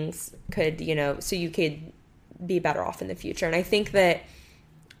things could, so you could be better off in the future? And I think that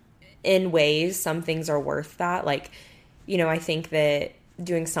in ways, some things are worth that. Like, I think that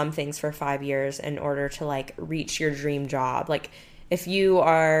doing some things for 5 years in order to like reach your dream job, like if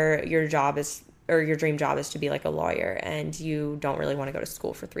your dream job is to be like a lawyer and you don't really want to go to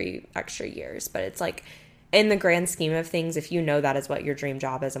school for 3 extra years, but it's like in the grand scheme of things, if you know that is what your dream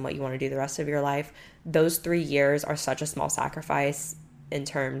job is and what you want to do the rest of your life, those 3 years are such a small sacrifice in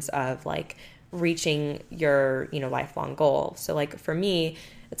terms of like reaching your, lifelong goal. So like for me,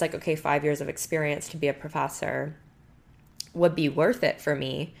 it's like, okay, 5 years of experience to be a professor would be worth it for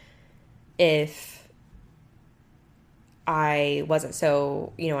me if I wasn't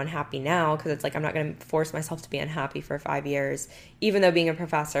so, unhappy now, because it's like I'm not going to force myself to be unhappy for 5 years, even though being a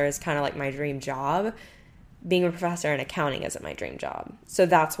professor is kind of like my dream job. Being a professor in accounting isn't my dream job. So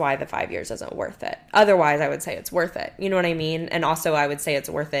that's why the 5 years isn't worth it. Otherwise, I would say it's worth it. You know what I mean? And also I would say it's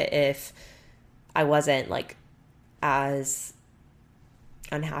worth it if I wasn't like as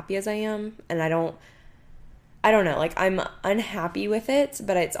unhappy as I am. And I don't know, like I'm unhappy with it,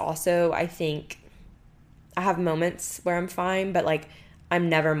 but it's also, I think I have moments where I'm fine, but like I'm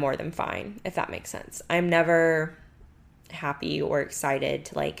never more than fine, if that makes sense. I'm never happy or excited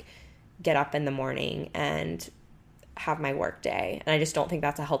to like get up in the morning and have my work day. And I just don't think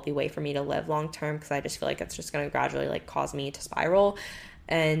that's a healthy way for me to live long term, because I just feel like it's just going to gradually like cause me to spiral.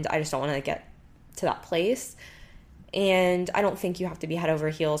 And I just don't want to get to that place. And I don't think you have to be head over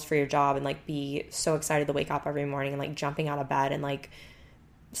heels for your job and like be so excited to wake up every morning and like jumping out of bed and like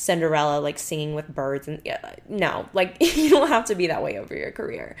Cinderella, like singing with birds. And no, like you don't have to be that way over your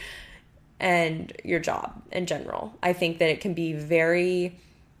career and your job in general. I think that it can be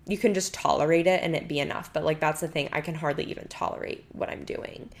you can just tolerate it and it be enough. But like, that's the thing. I can hardly even tolerate what I'm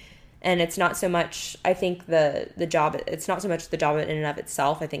doing. And it's not so much, I think the job, it's not so much the job in and of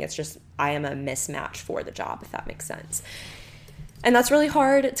itself. I think it's just, I am a mismatch for the job, if that makes sense. And that's really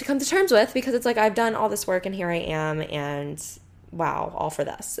hard to come to terms with, because it's like, I've done all this work and here I am, and wow, all for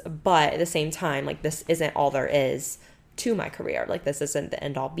this. But at the same time, like, this isn't all there is to my career. Like, this isn't the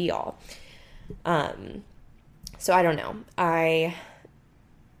end all be all. So I don't know. I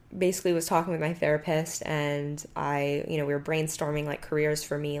basically was talking with my therapist, and we were brainstorming like careers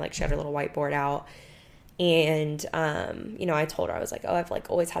for me. Like, she had her little whiteboard out, and I told her, I was like, oh, I've like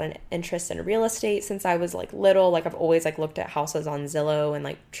always had an interest in real estate since I was like little. Like, I've always like looked at houses on Zillow and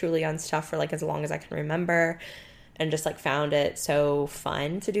like Truly on stuff for like as long as I can remember, and just like found it so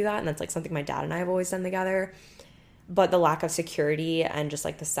fun to do that. And that's like something my dad and I have always done together. But the lack of security and just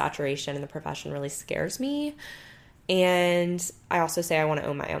like the saturation in the profession really scares me. And I also say I want to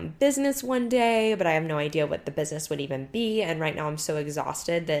own my own business one day, but I have no idea what the business would even be. And right now I'm so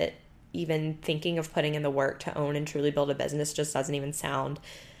exhausted that even thinking of putting in the work to own and truly build a business just doesn't even sound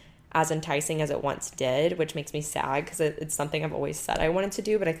as enticing as it once did, which makes me sad, because it's something I've always said I wanted to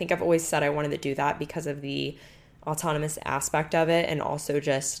do. But I think I've always said I wanted to do that because of the autonomous aspect of it. And also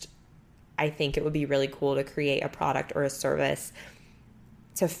just, I think it would be really cool to create a product or a service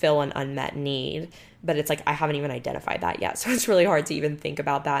to fill an unmet need. But it's like, I haven't even identified that yet. So it's really hard to even think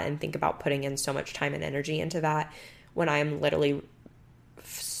about that and think about putting in so much time and energy into that when I am literally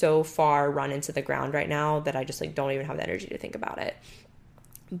so far run into the ground right now that I just like don't even have the energy to think about it.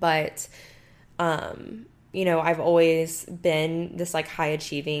 But, I've always been this like high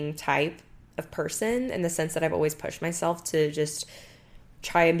achieving type of person, in the sense that I've always pushed myself to just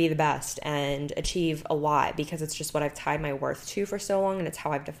try and be the best and achieve a lot, because it's just what I've tied my worth to for so long, and it's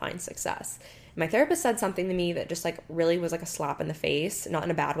how I've defined success. My therapist said something to me that just like really was like a slap in the face, not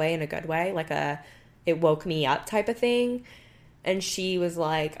in a bad way, in a good way, like it woke me up type of thing. And she was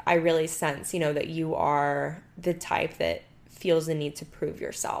like, I really sense, that you are the type that feels the need to prove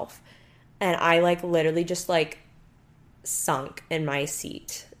yourself. And I like literally just like sunk in my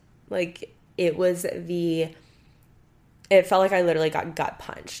seat. Like, it felt like I literally got gut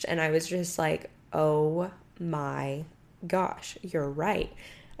punched. And I was just like, oh my gosh, you're right.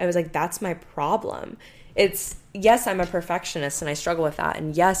 I was like, that's my problem. Yes, I'm a perfectionist and I struggle with that.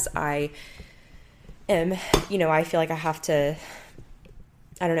 And yes, I am, I feel like I have to,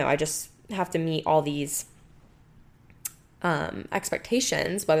 I just have to meet all these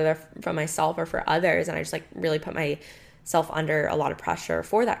expectations, whether they're from myself or for others. And I just like really put myself under a lot of pressure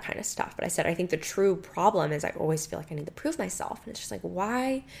for that kind of stuff. But I said, I think the true problem is I always feel like I need to prove myself. And it's just like,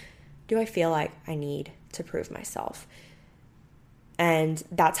 why do I feel like I need to prove myself? And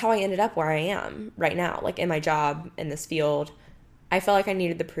that's how I ended up where I am right now, like in my job in this field. I felt like I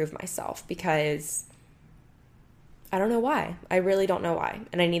needed to prove myself because I don't know why. I really don't know why.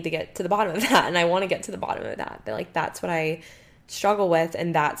 And I need to get to the bottom of that. And I want to get to the bottom of that. But like, that's what I struggle with.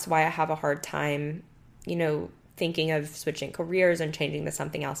 And that's why I have a hard time, thinking of switching careers and changing to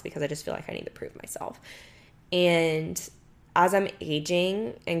something else, because I just feel like I need to prove myself. And as I'm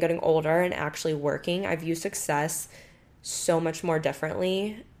aging and getting older and actually working, I view success so much more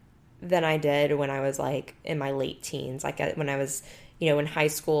differently than I did when I was like in my late teens, like when I was, in high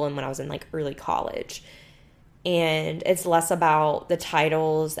school and when I was in like early college. And it's less about the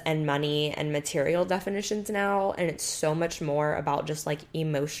titles and money and material definitions now. And it's so much more about just like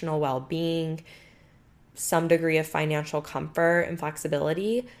emotional well-being, some degree of financial comfort and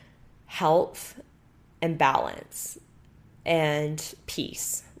flexibility, health and balance and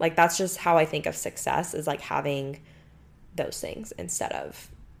peace. Like, that's just how I think of success, is like having those things instead of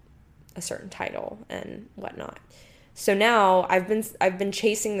a certain title and whatnot. So now I've been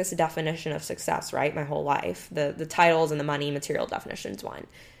chasing this definition of success, right, my whole life. The titles and the money material definitions one.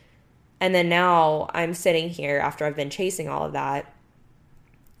 And then now I'm sitting here after I've been chasing all of that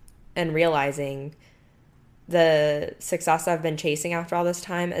and realizing the success I've been chasing after all this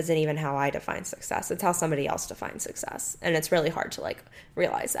time isn't even how I define success. It's how somebody else defines success. And it's really hard to like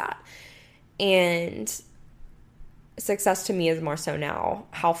realize that. And success to me is more so now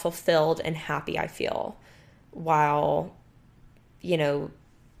how fulfilled and happy I feel while,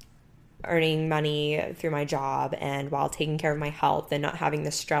 earning money through my job and while taking care of my health and not having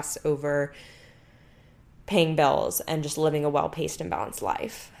the stress over paying bills and just living a well-paced and balanced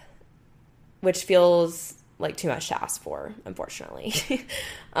life, which feels like too much to ask for, unfortunately.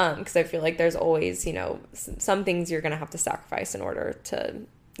 Because I feel like there's always, some things you're going to have to sacrifice in order to,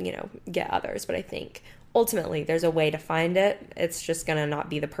 get others. But I think ultimately there's a way to find it. It's just going to not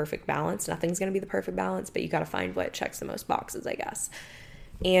be the perfect balance. Nothing's going to be the perfect balance, but you got to find what checks the most boxes, I guess.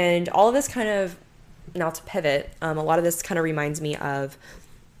 And all of this kind of, now to pivot, a lot of this kind of reminds me of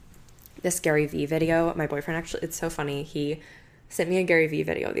this Gary Vee video. My boyfriend actually, it's so funny. He sent me a Gary Vee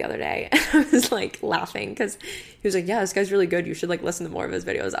video the other day, and I was like laughing because he was like, yeah, this guy's really good. You should like listen to more of his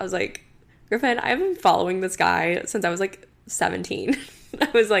videos. I was like, Griffin, I've been following this guy since I was like 17. I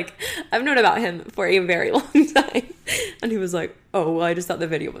was like, I've known about him for a very long time. And he was like, oh, well, I just thought the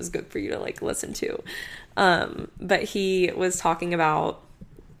video was good for you to like listen to. But he was talking about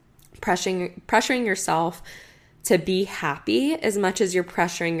pressuring yourself to be happy as much as you're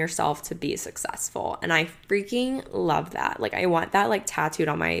pressuring yourself to be successful. And I freaking love that. Like, I want that like tattooed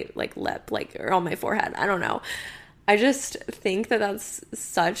on my like lip, like, or on my forehead. I don't know. I just think that that's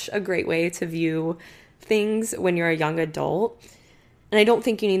such a great way to view things when you're a young adult. And I don't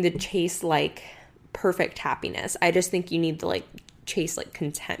think you need to chase like perfect happiness. I just think you need to like chase like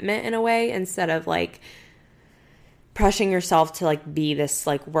contentment in a way, instead of like pressuring yourself to like be this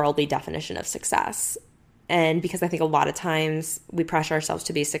like worldly definition of success. And because I think a lot of times we pressure ourselves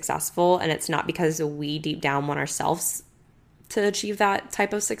to be successful, and it's not because we deep down want ourselves to achieve that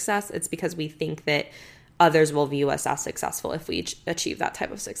type of success. It's because we think that others will view us as successful if we achieve that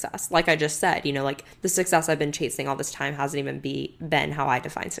type of success. Like I just said, like the success I've been chasing all this time hasn't even been how I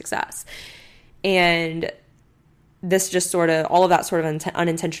define success. And this just sort of, all of that sort of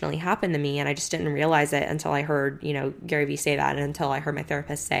unintentionally happened to me, and I just didn't realize it until I heard, Gary Vee say that, and until I heard my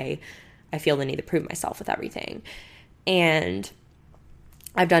therapist say, I feel the need to prove myself with everything. And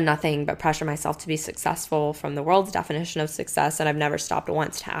I've done nothing but pressure myself to be successful from the world's definition of success, and I've never stopped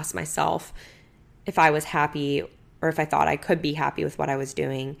once to ask myself if I was happy, or if I thought I could be happy with what I was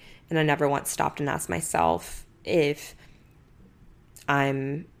doing. And I never once stopped and asked myself if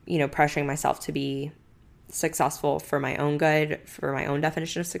I'm, pressuring myself to be successful for my own good, for my own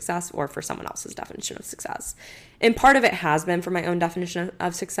definition of success, or for someone else's definition of success. And part of it has been for my own definition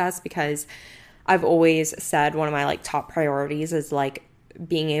of success, because I've always said one of my like top priorities is like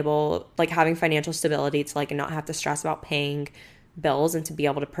being able, like having financial stability to like not have to stress about paying bills, and to be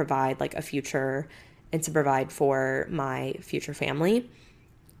able to provide like a future and to provide for my future family.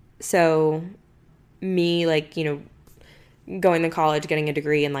 So me like, going to college, getting a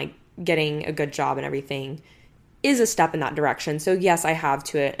degree, and like getting a good job and everything is a step in that direction. So yes, I have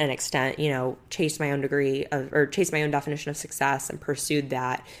to an extent, chased my own degree or chased my own definition of success and pursued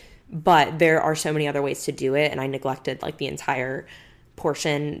that. But there are so many other ways to do it, and I neglected like the entire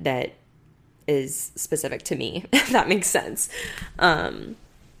portion that is specific to me, if that makes sense.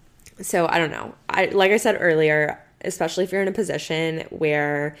 So I don't know. Like I said earlier, especially if you're in a position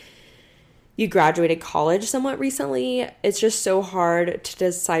where you graduated college somewhat recently, it's just so hard to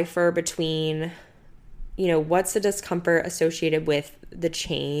decipher between, what's the discomfort associated with the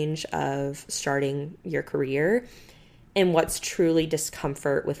change of starting your career and what's truly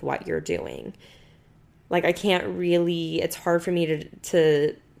discomfort with what you're doing. Like, I can't really, it's hard for me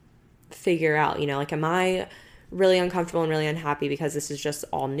to figure out, am I really uncomfortable and really unhappy because this is just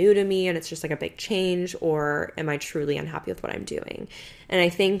all new to me and it's just like a big change, or am I truly unhappy with what I'm doing? And I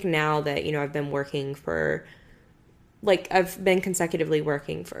think now that, I've been working for, I've been consecutively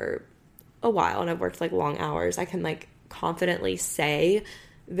working for a while and I've worked long hours, I can confidently say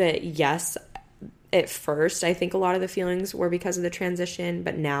that yes, at first I think a lot of the feelings were because of the transition,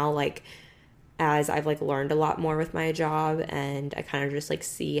 but now as I've learned a lot more with my job and I kind of just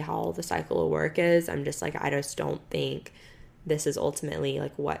see how the cycle of work is, I'm just I just don't think this is ultimately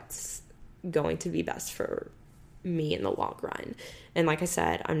what's going to be best for me in the long run. And like I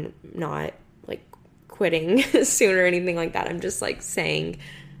said, I'm not quitting soon or anything like that. I'm just saying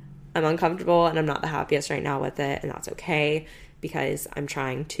I'm uncomfortable and I'm not the happiest right now with it, and that's okay, because I'm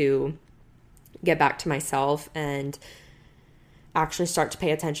trying to get back to myself and actually start to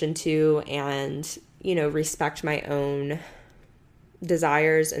pay attention to and, respect my own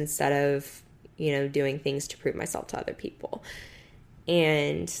desires instead of, doing things to prove myself to other people.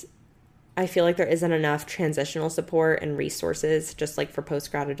 And I feel there isn't enough transitional support and resources just for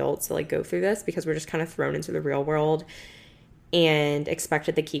post-grad adults to go through this, because we're just kind of thrown into the real world and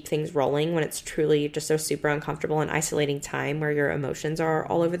expected to keep things rolling when it's truly just so super uncomfortable and isolating time where your emotions are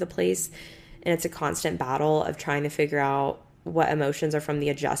all over the place. And it's a constant battle of trying to figure out what emotions are from the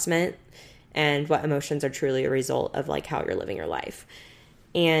adjustment and what emotions are truly a result of how you're living your life.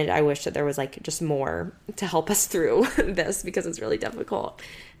 And I wish that there was just more to help us through this, because it's really difficult.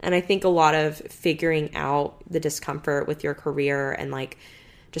 And I think a lot of figuring out the discomfort with your career and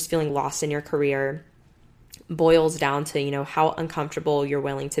just feeling lost in your career boils down to, how uncomfortable you're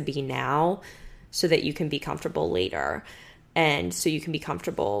willing to be now so that you can be comfortable later. And so you can be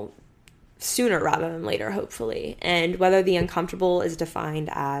comfortable sooner rather than later, hopefully. And whether the uncomfortable is defined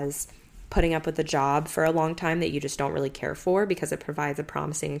as putting up with a job for a long time that you just don't really care for because it provides a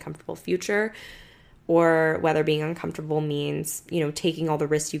promising and comfortable future, or whether being uncomfortable means, taking all the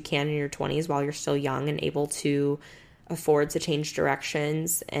risks you can in your 20s while you're still young and able to afford to change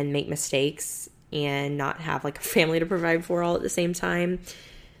directions and make mistakes and not have a family to provide for all at the same time.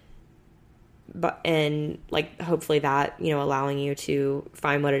 But hopefully that, allowing you to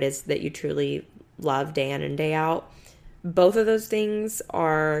find what it is that you truly love day in and day out. Both of those things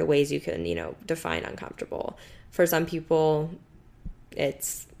are ways you can, define uncomfortable. For some people,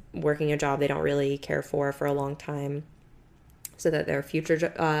 it's working a job they don't really care for a long time so that their future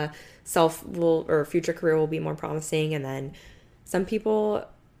future career will be more promising. And then some people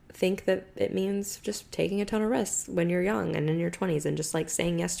think that it means just taking a ton of risks when you're young and in your 20s and just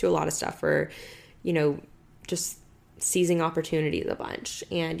saying yes to a lot of stuff, or just seizing opportunities a bunch.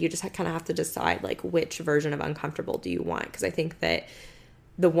 And you just kind of have to decide which version of uncomfortable do you want, because I think that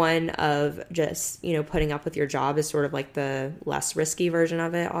the one of just putting up with your job is sort of the less risky version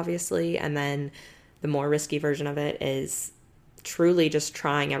of it, obviously, and then the more risky version of it is truly just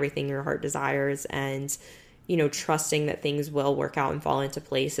trying everything your heart desires and trusting that things will work out and fall into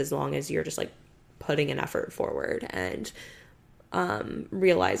place as long as you're just putting an effort forward and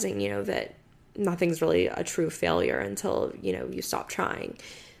realizing, that nothing's really a true failure until, you stop trying.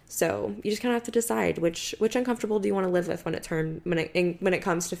 So you just kind of have to decide which uncomfortable do you want to live with when it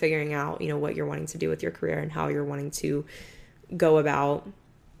comes to figuring out, what you're wanting to do with your career and how you're wanting to go about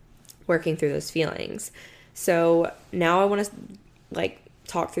working through those feelings. So now I want to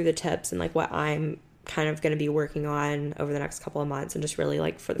talk through the tips and what I'm kind of going to be working on over the next couple of months and just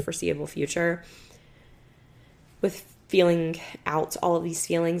really for the foreseeable future with feeling out all of these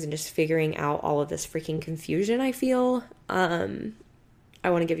feelings and just figuring out all of this freaking confusion I feel. I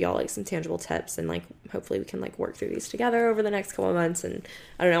want to give y'all some tangible tips, and hopefully we can work through these together over the next couple of months. And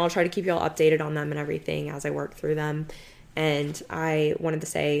I don't know, I'll try to keep y'all updated on them and everything as I work through them. And I wanted to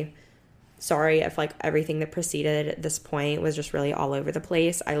say sorry if everything that preceded this point was just really all over the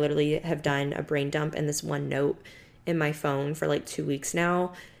place. I literally have done a brain dump in this one note in my phone for 2 weeks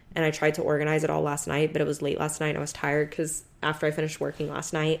now, and I tried to organize it all last night, but it was late last night and I was tired because after I finished working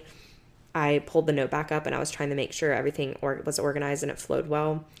last night, I pulled the note back up and I was trying to make sure everything was organized and it flowed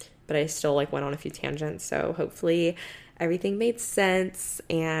well, but I still went on a few tangents. So hopefully everything made sense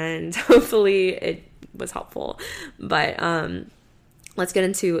and hopefully it was helpful. But let's get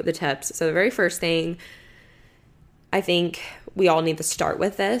into the tips. So the very first thing, I think we all need to start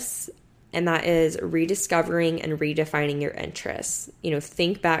with this, And that is rediscovering and redefining your interests.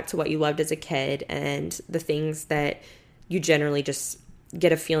 Think back to what you loved as a kid and the things that you generally just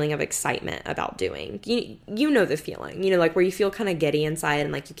get a feeling of excitement about doing. You know the feeling, like where you feel kind of giddy inside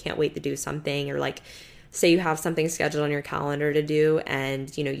and like you can't wait to do something, or like say you have something scheduled on your calendar to do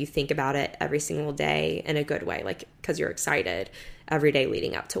and, you think about it every single day in a good way, like because you're excited every day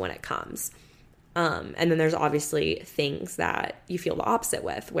leading up to when it comes. And then there's obviously things that you feel the opposite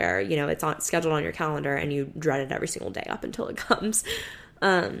with, where, it's scheduled on your calendar and you dread it every single day up until it comes.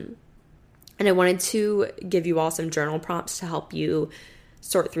 And I wanted to give you all some journal prompts to help you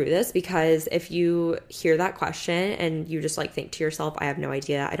sort through this, because if you hear that question and you just like think to yourself, I have no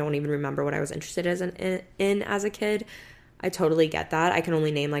idea, I don't even remember what I was interested in as a kid, I totally get that. I can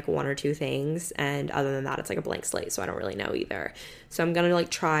only name like one or two things, and other than that it's like a blank slate, so I don't really know either. So I'm gonna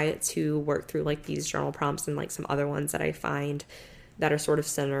like try to work through like these journal prompts and like some other ones that I find that are sort of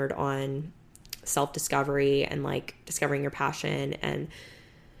centered on self-discovery and like discovering your passion and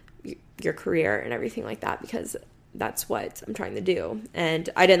your career and everything like that, because that's what I'm trying to do. And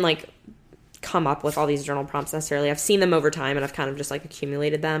I didn't like come up with all these journal prompts necessarily. I've seen them over time and I've kind of just like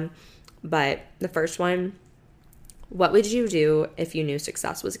accumulated them. But the first one, what would you do if you knew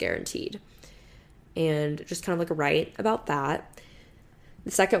success was guaranteed? And just kind of like write about that.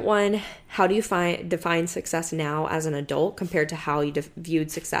 The second one, how do you define success now as an adult compared to how you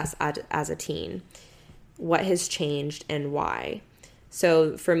viewed success as a teen? What has changed and why?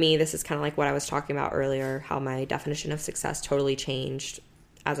 So for me, this is kind of like what I was talking about earlier, how my definition of success totally changed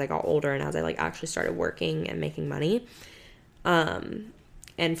as I got older and as I like actually started working and making money. And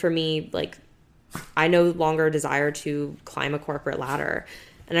for me, like, I no longer desire to climb a corporate ladder.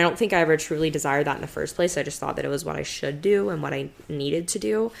 And I don't think I ever truly desired that in the first place. I just thought that it was what I should do and what I needed to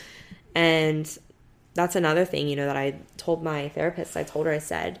do. And that's another thing, that I told my therapist. I told her, I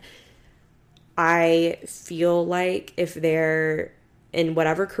said, I feel like if they're in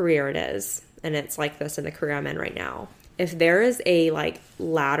whatever career it is, and it's like this in the career I'm in right now, if there is a like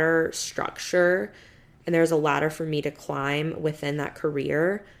ladder structure and there's a ladder for me to climb within that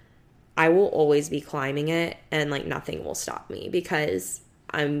career, I will always be climbing it, and like nothing will stop me, because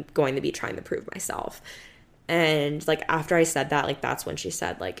I'm going to be trying to prove myself. And like after I said that, like that's when she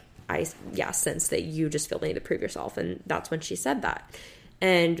said, like, I sense that you just feel the need to prove yourself. And that's when she said that.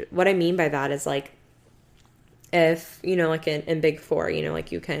 And what I mean by that is like, if, like in Big Four,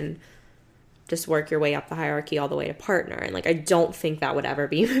 like you can just work your way up the hierarchy all the way to partner. And like, I don't think that would ever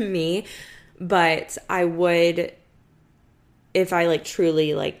be me, but I would, if I like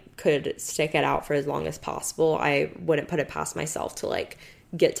truly like could stick it out for as long as possible, I wouldn't put it past myself to like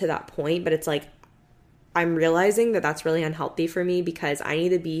get to that point. But it's like, I'm realizing that that's really unhealthy for me, because I need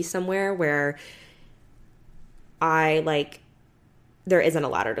to be somewhere where I like, there isn't a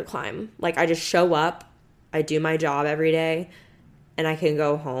ladder to climb. Like I just show up, I do my job every day, and I can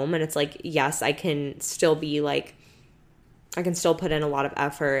go home. And it's like, yes, I can still be like, I can still put in a lot of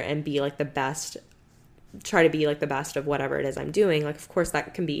effort and be like the best, try to be like the best of whatever it is I'm doing. Like, of course,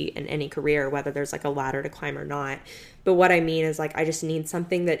 that can be in any career, whether there's like a ladder to climb or not. But what I mean is like, I just need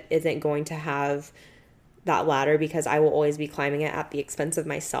something that isn't going to have that ladder, because I will always be climbing it at the expense of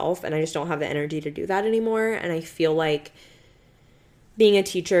myself. And I just don't have the energy to do that anymore. And I feel like being a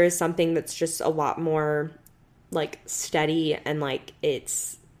teacher is something that's just a lot more like steady, and like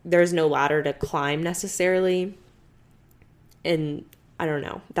there's no ladder to climb necessarily. And I don't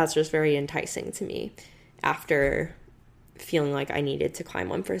know, that's just very enticing to me after feeling like I needed to climb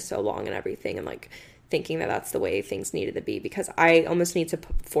one for so long and everything, and like thinking that that's the way things needed to be, because I almost need to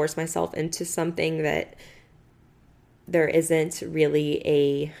force myself into something that there isn't really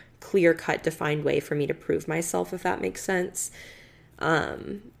a clear-cut defined way for me to prove myself, if that makes sense.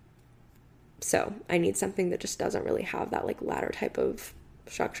 So I need something that just doesn't really have that like ladder type of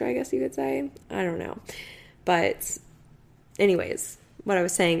structure, I guess you could say. I don't know. But anyways, what I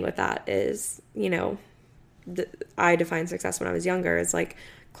was saying with that is, I defined success when I was younger as like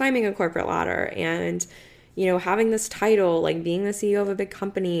climbing a corporate ladder and, having this title, like being the CEO of a big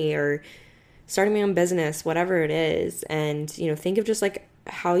company or starting my own business, whatever it is. And, think of just like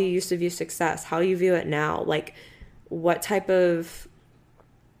how you used to view success, how you view it now, like what type of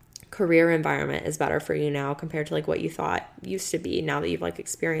career environment is better for you now compared to like what you thought used to be, now that you've like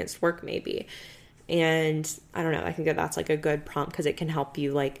experienced work maybe. And I don't know, I think that that's like a good prompt, because it can help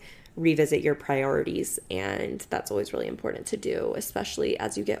you like revisit your priorities, and that's always really important to do, especially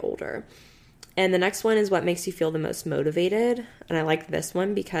as you get older. And the next one is, what makes you feel the most motivated? And I like this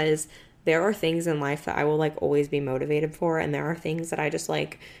one because there are things in life that I will like always be motivated for, and there are things that I just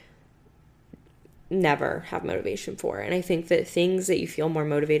like never have motivation for. And I think that things that you feel more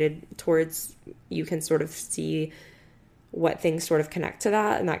motivated towards, you can sort of see what things sort of connect to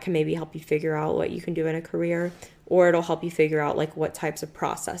that, and that can maybe help you figure out what you can do in a career, or it'll help you figure out like what types of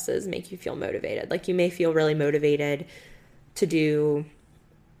processes make you feel motivated. Like you may feel really motivated to do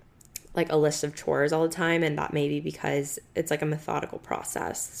like a list of chores all the time, and that may be because it's like a methodical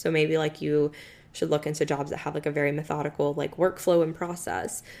process. So maybe like you should look into jobs that have like a very methodical like workflow and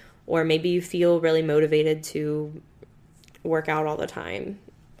process. Or maybe you feel really motivated to work out all the time.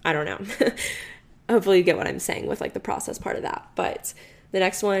 I don't know. Hopefully you get what I'm saying with like the process part of that. But the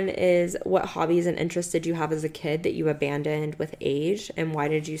next one is, what hobbies and interests did you have as a kid that you abandoned with age, and why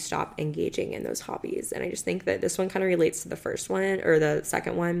did you stop engaging in those hobbies? And I just think that this one kind of relates to the first one or the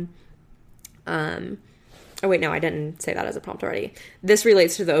second one. Oh wait, no, I didn't say that as a prompt already. This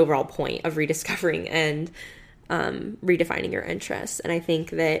relates to the overall point of rediscovering and redefining your interests. And I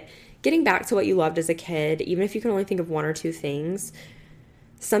think that getting back to what you loved as a kid, even if you can only think of one or two things,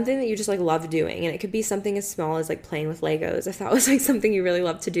 something that you just like love doing, and it could be something as small as like playing with Legos, if that was like something you really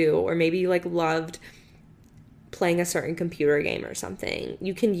love to do, or maybe you like loved playing a certain computer game or something.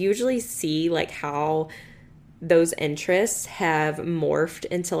 You can usually see like how those interests have morphed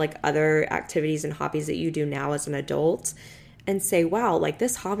into like other activities and hobbies that you do now as an adult, and say, wow, like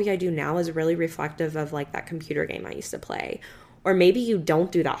this hobby I do now is really reflective of like that computer game I used to play. Or maybe you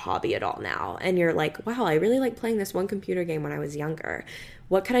don't do that hobby at all now, and you're like, wow, I really like playing this one computer game when I was younger.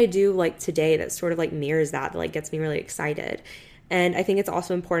 What could I do like today that sort of like mirrors that like gets me really excited? And I think it's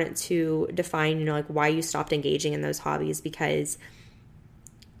also important to define, you know, like why you stopped engaging in those hobbies, because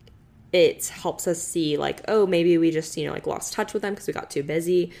it helps us see like, oh, maybe we just, you know, like lost touch with them because we got too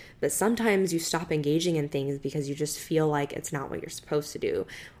busy. But sometimes you stop engaging in things because you just feel like it's not what you're supposed to do,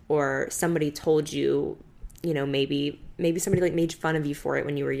 or somebody told you, you know, maybe somebody like made fun of you for it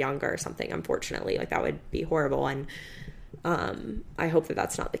when you were younger or something. Unfortunately, like that would be horrible. And I hope that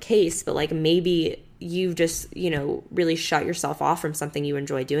that's not the case, but like maybe you've just, you know, really shut yourself off from something you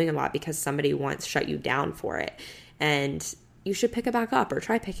enjoy doing a lot because somebody once shut you down for it. And you should pick it back up, or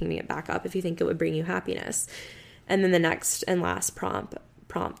try picking it back up if you think it would bring you happiness. And then the next and last prompt,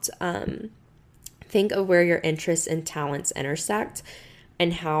 think of where your interests and talents intersect,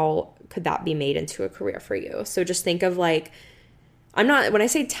 and how could that be made into a career for you. So just think of like, when I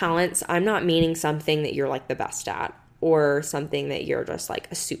say talents, I'm not meaning something that you're like the best at, or something that you're just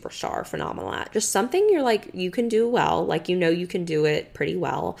like a superstar phenomenal at. Just something you're like, you can do well, like, you know, you can do it pretty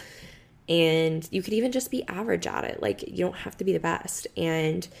well. And you could even just be average at it. Like, you don't have to be the best.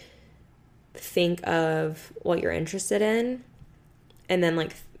 And think of what you're interested in. And then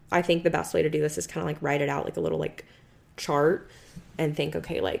like, I think the best way to do this is kind of like write it out like a little like chart, and think,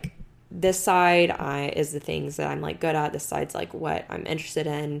 okay, like this side is the things that I'm like good at. This side's like what I'm interested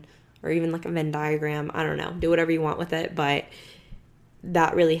in, or even like a Venn diagram. I don't know, do whatever you want with it. But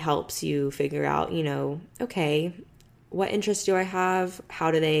that really helps you figure out, you know, okay, what interests do I have?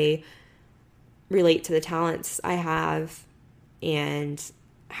 How do they relate to the talents I have, and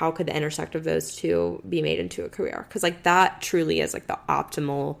how could the intersect of those two be made into a career? Because like that truly is like the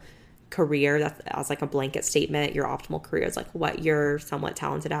optimal career. That's as like a blanket statement. Your optimal career is like what you're somewhat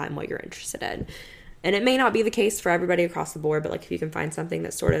talented at and what you're interested in. And it may not be the case for everybody across the board, but like if you can find something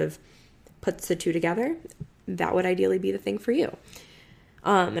that sort of puts the two together, that would ideally be the thing for you.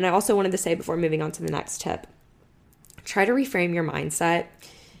 And I also wanted to say, before moving on to the next tip, try to reframe your mindset.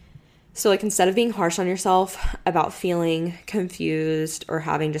 So like, instead of being harsh on yourself about feeling confused, or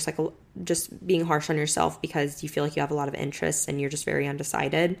having just being harsh on yourself because you feel like you have a lot of interests and you're just very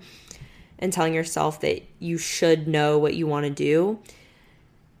undecided, and telling yourself that you should know what you want to do,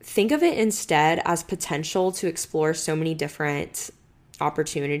 think of it instead as potential to explore so many different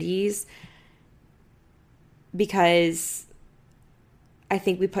opportunities. Because I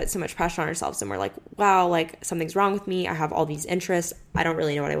think we put so much pressure on ourselves, and we're like, wow, like something's wrong with me. I have all these interests. I don't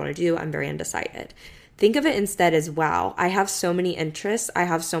really know what I want to do. I'm very undecided. Think of it instead as, wow, I have so many interests. I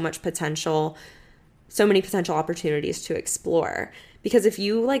have so much potential, so many potential opportunities to explore. Because if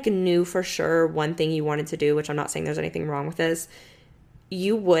you like knew for sure one thing you wanted to do, which I'm not saying there's anything wrong with this,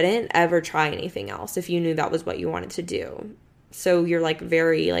 you wouldn't ever try anything else if you knew that was what you wanted to do. So you're like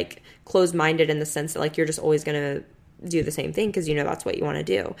very like closed-minded in the sense that like you're just always going to do the same thing because you know that's what you want to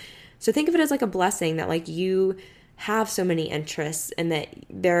do. So think of it as like a blessing that like you have so many interests, and that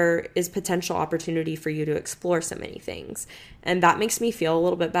there is potential opportunity for you to explore so many things. And that makes me feel a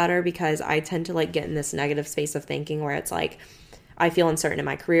little bit better, because I tend to like get in this negative space of thinking where it's like, I feel uncertain in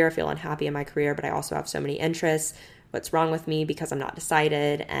my career, I feel unhappy in my career, but I also have so many interests. what's wrong with me because I'm not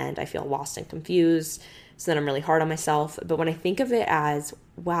decided and I feel lost and confused. So then I'm really hard on myself. But when I think of it as,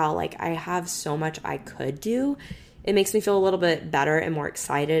 wow, like I have so much I could do, it makes me feel a little bit better and more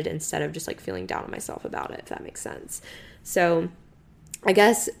excited instead of just like feeling down on myself about it, if that makes sense. So I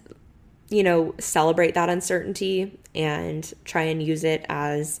guess, celebrate that uncertainty and try and use it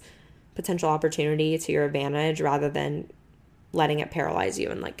as potential opportunity to your advantage rather than letting it paralyze you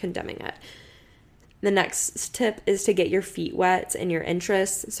and like condemning it. The next tip is to get your feet wet in your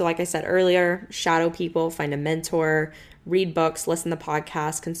interests. So like I said earlier, shadow people, find a mentor, read books, listen to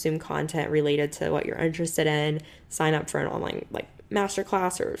podcasts, consume content related to what you're interested in, sign up for an online like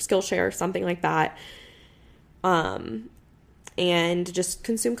masterclass or Skillshare or something like that. And just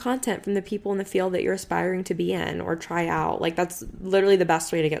consume content from the people in the field that you're aspiring to be in or try out. Like that's literally the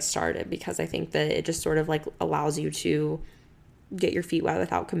best way to get started, because I think that it just sort of like allows you to get your feet wet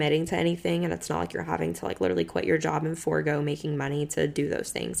without committing to anything. And it's not like you're having to like literally quit your job and forego making money to do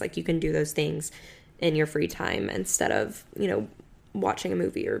those things. Like you can do those things in your free time instead of, watching a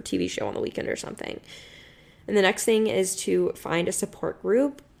movie or TV show on the weekend or something. And the next thing is to find a support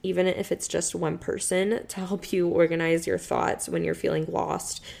group, even if it's just one person, to help you organize your thoughts when you're feeling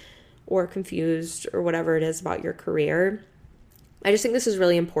lost or confused or whatever it is about your career. I just think this is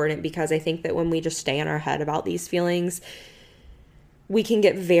really important because I think that when we just stay in our head about these feelings, we can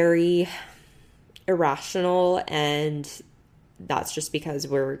get very irrational, and that's just because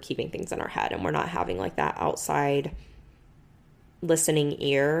we're keeping things in our head and we're not having like that outside listening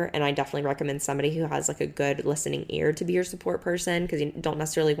ear. And I definitely recommend somebody who has like a good listening ear to be your support person, because you don't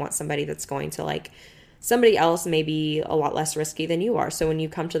necessarily want somebody that's going to like, somebody else may be a lot less risky than you are. So when you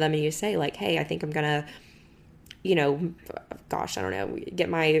come to them and you say like, hey, I think I'm gonna, get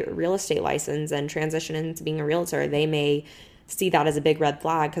my real estate license and transition into being a realtor, they may see that as a big red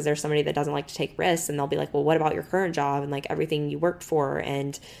flag because there's somebody that doesn't like to take risks, and they'll be like, well, what about your current job and like everything you worked for?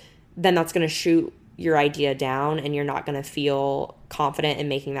 And then that's going to shoot your idea down, and you're not going to feel confident in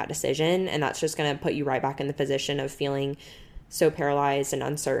making that decision. And that's just going to put you right back in the position of feeling so paralyzed and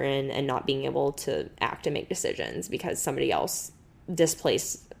uncertain and not being able to act and make decisions because somebody else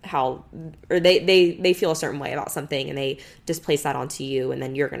displaced they feel a certain way about something and they displace that onto you, and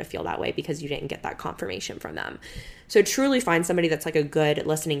then you're going to feel that way because you didn't get that confirmation from them. So truly find somebody that's like a good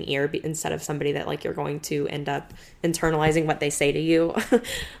listening ear instead of somebody that like you're going to end up internalizing what they say to you.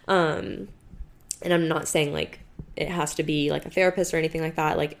 And I'm not saying like it has to be like a therapist or anything like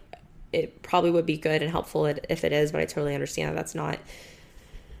that. Like it probably would be good and helpful if it is, but I totally understand that's not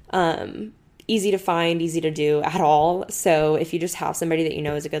easy to find, easy to do at all. So if you just have somebody that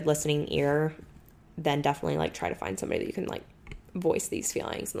is a good listening ear, then definitely like try to find somebody that you can like voice these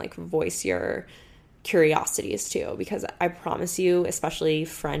feelings and like voice your curiosities too, because I promise you, especially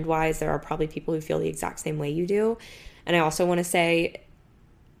friend-wise, there are probably people who feel the exact same way you do. And I also want to say,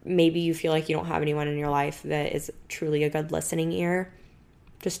 maybe you feel like you don't have anyone in your life that is truly a good listening ear.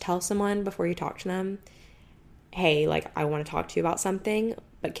 Just tell someone before you talk to them, hey, like I want to talk to you about something,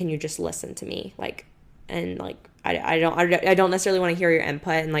 but can you just listen to me? Like, and like, I don't necessarily want to hear your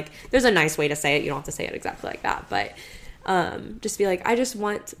input. And like, there's a nice way to say it. You don't have to say it exactly like that, but just be like, I just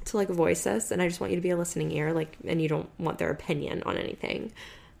want to like voice this, and I just want you to be a listening ear, like, and you don't want their opinion on anything.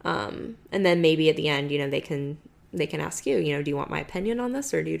 And then maybe at the end, they can ask you, do you want my opinion on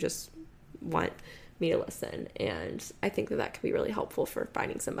this, or do you just want me to listen? And I think that can be really helpful for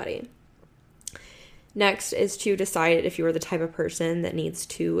finding somebody. Next is to decide if you are the type of person that needs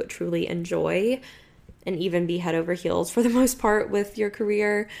to truly enjoy and even be head over heels for the most part with your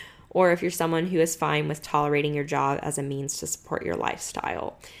career, or if you're someone who is fine with tolerating your job as a means to support your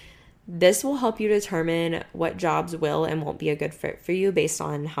lifestyle. This will help you determine what jobs will and won't be a good fit for you based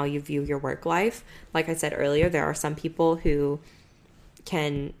on how you view your work life. Like I said earlier, there are some people who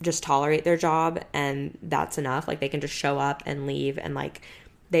can just tolerate their job and that's enough. Like they can just show up and leave, and like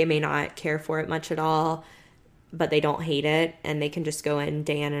they may not care for it much at all, but they don't hate it, and they can just go in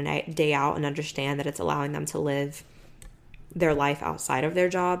and day out and understand that it's allowing them to live their life outside of their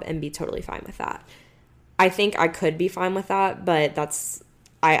job and be totally fine with that. I think I could be fine with that, but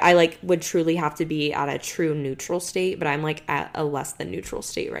I like would truly have to be at a true neutral state, but I'm like at a less than neutral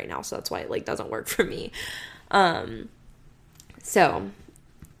state right now, so that's why it like doesn't work for me. So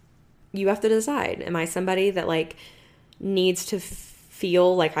you have to decide, am I somebody that like needs to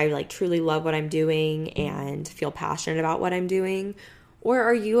feel like I like truly love what I'm doing and feel passionate about what I'm doing, or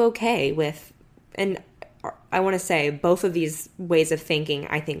are you okay with, and I want to say both of these ways of thinking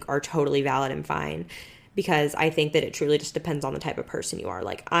I think are totally valid and fine, because I think that it truly just depends on the type of person you are.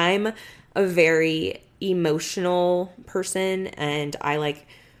 Like I'm a very emotional person, and I like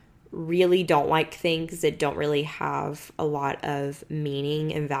really don't like things that don't really have a lot of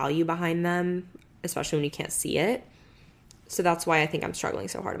meaning and value behind them, especially when you can't see it. So that's why I think I'm struggling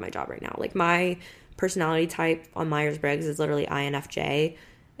so hard in my job right now. Like, my personality type on Myers-Briggs is literally INFJ.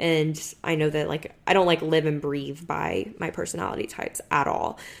 And I know that, like, I don't, like, live and breathe by my personality types at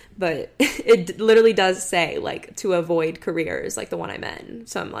all. But it literally does say, like, to avoid careers like the one I'm in.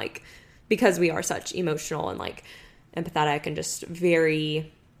 So I'm, like, because we are such emotional and, like, empathetic and just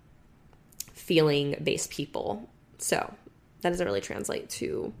very feeling-based people. So that doesn't really translate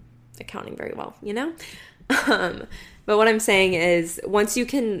to accounting very well, you know? But what I'm saying is, once you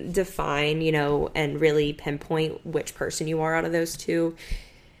can define, you know, and really pinpoint which person you are out of those two,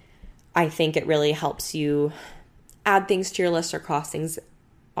 I think it really helps you add things to your list or cross things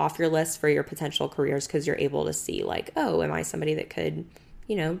off your list for your potential careers, because you're able to see, like, oh, am I somebody that could,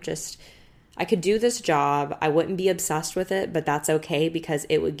 you know, I could do this job. I wouldn't be obsessed with it, but that's okay because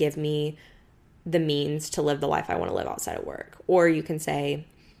it would give me the means to live the life I want to live outside of work. Or you can say,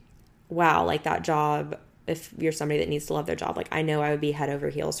 wow, like, that job, if you're somebody that needs to love their job, like, I know I would be head over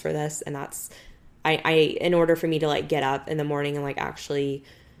heels for this. And that's, in order for me to, like, get up in the morning and, like, actually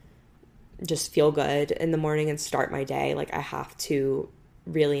just feel good in the morning and start my day, like, I have to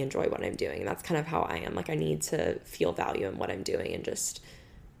really enjoy what I'm doing. And that's kind of how I am. Like, I need to feel value in what I'm doing and just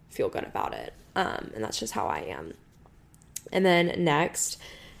feel good about it. And that's just how I am. And then next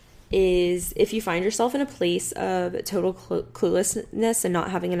is, if you find yourself in a place of total cluelessness and not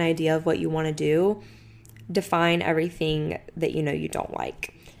having an idea of what you want to do, define everything that you know you don't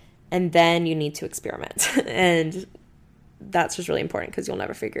like. And then you need to experiment. And that's just really important because you'll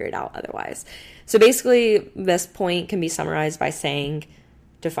never figure it out otherwise. So basically, this point can be summarized by saying,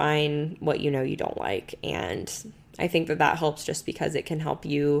 define what you know you don't like. And I think that helps just because it can help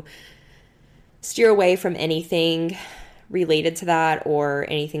you steer away from anything related to that or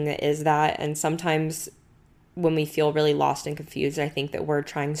anything that is that. And sometimes when we feel really lost and confused, I think that we're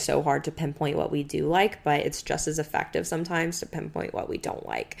trying so hard to pinpoint what we do like, but it's just as effective sometimes to pinpoint what we don't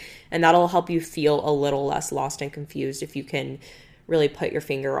like. And that'll help you feel a little less lost and confused if you can really put your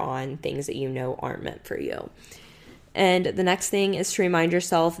finger on things that you know aren't meant for you. And the next thing is to remind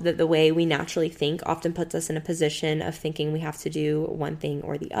yourself that the way we naturally think often puts us in a position of thinking we have to do one thing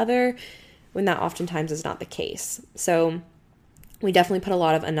or the other, when that oftentimes is not the case. So we definitely put a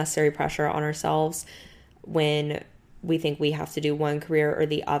lot of unnecessary pressure on ourselves when we think we have to do one career or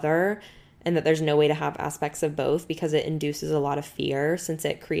the other, and that there's no way to have aspects of both, because it induces a lot of fear, since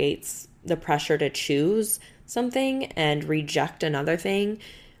it creates the pressure to choose something and reject another thing,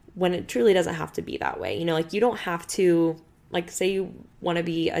 when it truly doesn't have to be that way. You know, like, you don't have to, like, say you want to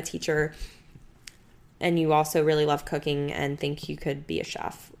be a teacher and you also really love cooking and think you could be a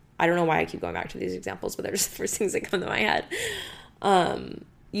chef. I don't know why I keep going back to these examples, but they're just the first things that come to my head.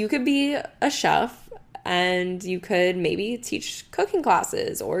 You could be a chef and you could maybe teach cooking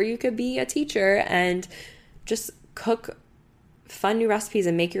classes, or you could be a teacher and just cook fun new recipes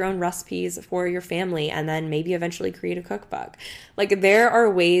and make your own recipes for your family, and then maybe eventually create a cookbook. Like, there are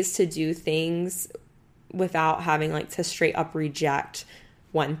ways to do things without having, like, to straight up reject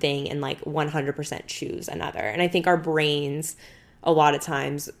one thing and, like, 100% choose another. And I think our brains a lot of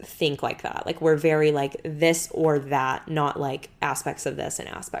times think like that. Like, we're very like this or that, not like aspects of this and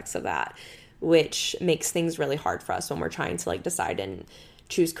aspects of that, which makes things really hard for us when we're trying to, like, decide and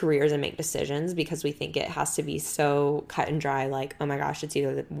choose careers and make decisions, because we think it has to be so cut and dry, like, oh my gosh, it's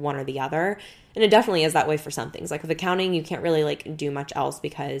either one or the other. And it definitely is that way for some things. Like, with accounting, you can't really, like, do much else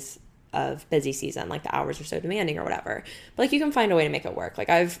because of busy season, like the hours are so demanding or whatever. But, like, you can find a way to make it work. Like,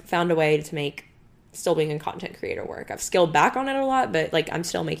 I've found a way to make still being a content creator work. I've scaled back on it a lot, but, like, I'm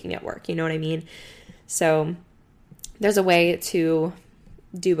still making it work. You know what I mean? So there's a way to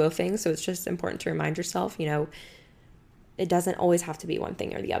do both things. So it's just important to remind yourself, you know, it doesn't always have to be one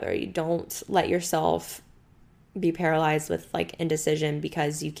thing or the other. You don't let yourself be paralyzed with, like, indecision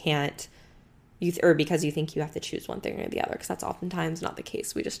because you can't, or because you think you have to choose one thing or the other, because that's oftentimes not the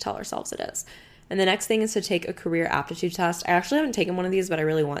case. We just tell ourselves it is. And the next thing is to take a career aptitude test. I actually haven't taken one of these, but I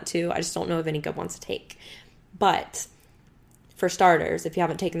really want to. I just don't know of any good ones to take. But for starters, if you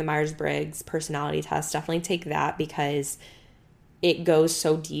haven't taken the Myers-Briggs personality test, definitely take that, because it goes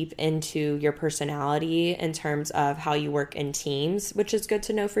so deep into your personality in terms of how you work in teams, which is good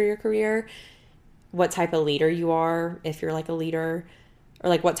to know for your career, what type of leader you are, if you're, like, a leader, or,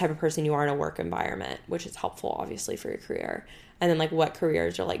 like, what type of person you are in a work environment, which is helpful, obviously, for your career. And then, like, what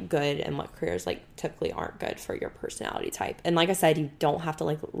careers are, like, good and what careers, like, typically aren't good for your personality type. And like I said, you don't have to,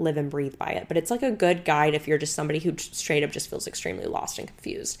 like, live and breathe by it, but it's, like, a good guide if you're just somebody who straight up just feels extremely lost and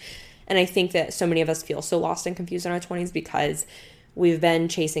confused. And I think that so many of us feel so lost and confused in our 20s because we've been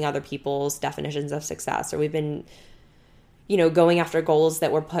chasing other people's definitions of success, or we've been, going after goals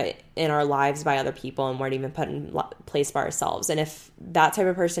that were put in our lives by other people and weren't even put in place by ourselves. And if that type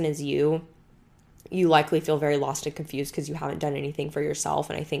of person is you likely feel very lost and confused because you haven't done anything for yourself.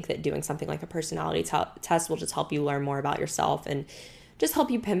 And I think that doing something like a personality test will just help you learn more about yourself and just help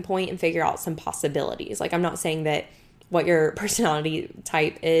you pinpoint and figure out some possibilities. Like, I'm not saying that what your personality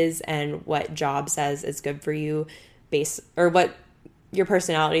type is and what job says is good for you or what your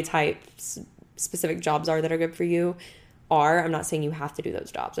personality type's specific jobs are that are good for you are. I'm not saying you have to do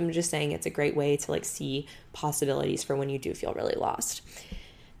those jobs. I'm just saying it's a great way to like see possibilities for when you do feel really lost.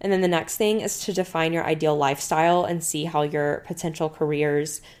 And then the next thing is to define your ideal lifestyle and see how your potential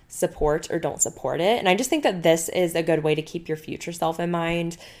careers support or don't support it. And I just think that this is a good way to keep your future self in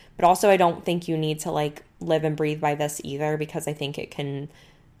mind. But also, I don't think you need to like live and breathe by this either, because I think it can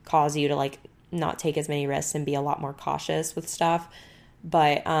cause you to like not take as many risks and be a lot more cautious with stuff.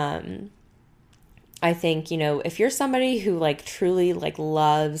 But I think, if you're somebody who like truly like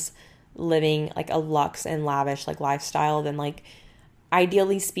loves living like a luxe and lavish like lifestyle, then like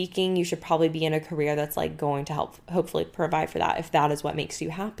ideally speaking, you should probably be in a career that's like going to help hopefully provide for that, if that is what makes you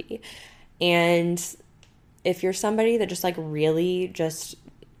happy. And if you're somebody that just like really just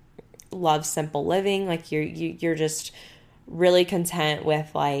loves simple living, like you're just really content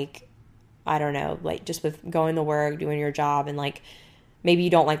with like, I don't know, like just with going to work, doing your job, and like maybe you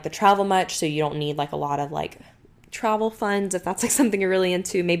don't like to travel much, so you don't need like a lot of like travel funds if that's like something you're really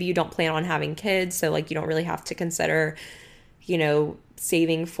into. Maybe you don't plan on having kids, so like you don't really have to consider,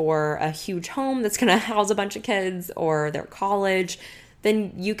 saving for a huge home that's going to house a bunch of kids or their college.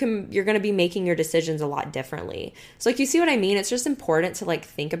 Then you're going to be making your decisions a lot differently. So like, you see what I mean? It's just important to like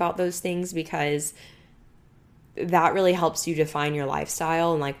think about those things, because that really helps you define your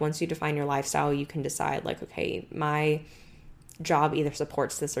lifestyle. And like, once you define your lifestyle, you can decide like, okay, my job either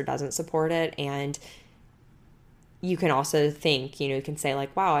supports this or doesn't support it. And you can also think, you can say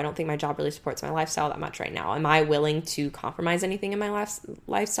like, wow, I don't think my job really supports my lifestyle that much right now. Am I willing to compromise anything in my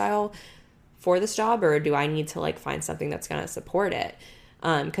lifestyle for this job, or do I need to like find something that's going to support it?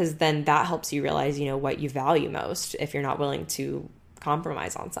 Because then that helps you realize, what you value most if you're not willing to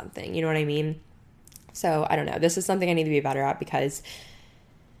compromise on something. You know what I mean? So I don't know. This is something I need to be better at, because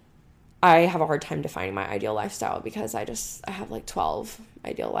I have a hard time defining my ideal lifestyle, because I have like 12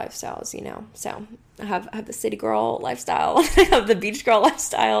 ideal lifestyles, So I have the city girl lifestyle, I have the beach girl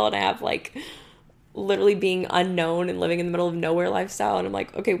lifestyle, and I have like literally being unknown and living in the middle of nowhere lifestyle. And I'm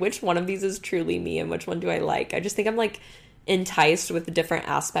like, okay, which one of these is truly me and which one do I like? I just think I'm like enticed with the different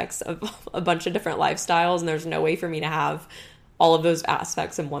aspects of a bunch of different lifestyles, and there's no way for me to have all of those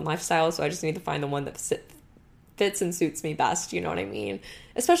aspects in one lifestyle. So I just need to find the one that fits and suits me best, you know what I mean?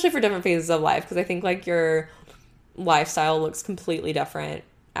 Especially for different phases of life, because I think like your lifestyle looks completely different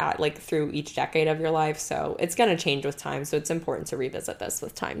at like through each decade of your life, so it's going to change with time. So it's important to revisit this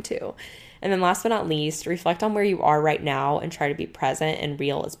with time too. And then last but not least, reflect on where you are right now and try to be present and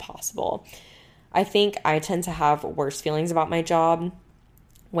real as possible. I think I tend to have worse feelings about my job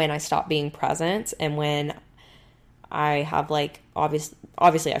when I stop being present, and when I have like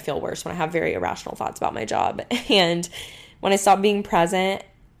obviously I feel worse when I have very irrational thoughts about my job. And when I stop being present,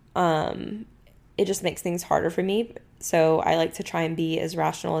 it just makes things harder for me. So I like to try and be as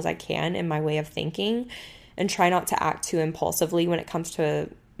rational as I can in my way of thinking, and try not to act too impulsively when it comes to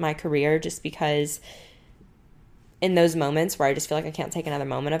my career, just because in those moments where I just feel like I can't take another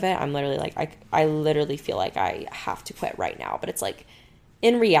moment of it, I'm literally like, I literally feel like I have to quit right now. But it's like,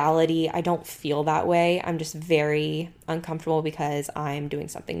 in reality, I don't feel that way. I'm just very uncomfortable because I'm doing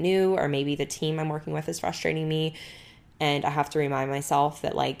something new, or maybe the team I'm working with is frustrating me. And I have to remind myself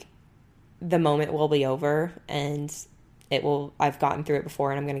that like the moment will be over, and I've gotten through it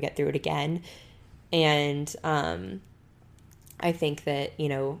before, and I'm going to get through it again. And I think that,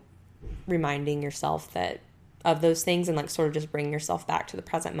 reminding yourself of those things, and like sort of just bringing yourself back to the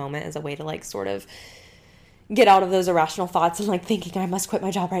present moment, is a way to like sort of get out of those irrational thoughts and like thinking I must quit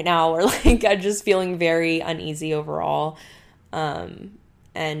my job right now, or like just feeling very uneasy overall. And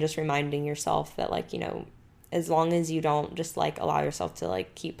just reminding yourself that like, as long as you don't just like allow yourself to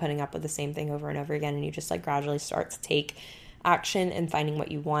like keep putting up with the same thing over and over again, and you just like gradually start to take action and finding what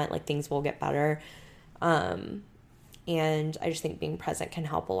you want, like things will get better. And I just think being present can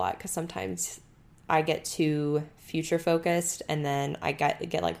help a lot, because sometimes I get too future focused, and then I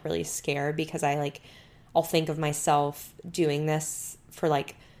get like really scared, because I'll think of myself doing this for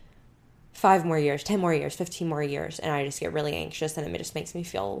like 5 more years, 10 more years, 15 more years, and I just get really anxious, and it just makes me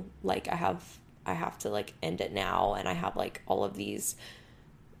feel like I have to like end it now, and I have like all of these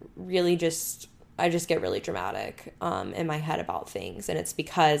really just I just get really dramatic in my head about things. And it's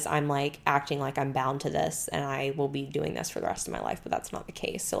because I'm like acting like I'm bound to this and I will be doing this for the rest of my life, but that's not the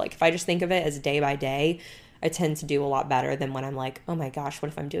case. So like if I just think of it as day by day, I tend to do a lot better than when I'm like, oh my gosh, what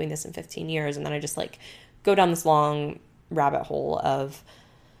if I'm doing this in 15 years? And then I just like go down this long rabbit hole of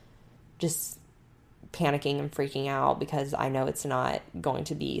just panicking and freaking out because I know it's not going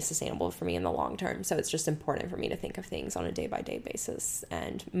to be sustainable for me in the long term. So it's just important for me to think of things on a day-by-day basis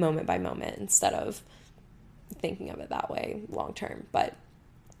and moment by moment instead of thinking of it that way long term. But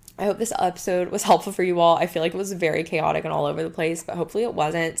I hope this episode was helpful for you all. I feel like it was very chaotic and all over the place, but hopefully it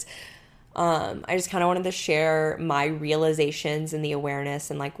wasn't. I just kind of wanted to share my realizations and the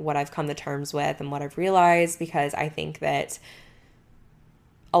awareness and like what I've come to terms with and what I've realized, because I think that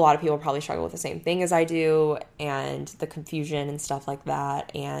a lot of people probably struggle with the same thing as I do and the confusion and stuff like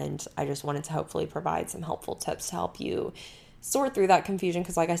that. And I just wanted to hopefully provide some helpful tips to help you sort through that confusion.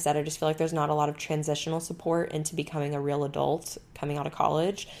 Because like I said, I just feel like there's not a lot of transitional support into becoming a real adult coming out of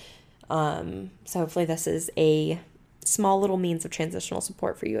college. So hopefully this is a small little means of transitional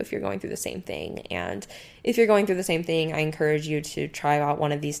support for you if you're going through the same thing. And if you're going through the same thing, I encourage you to try out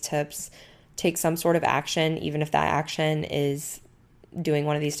one of these tips, take some sort of action, even if that action is doing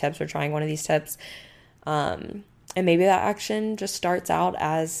one of these tips or trying one of these tips. And maybe that action just starts out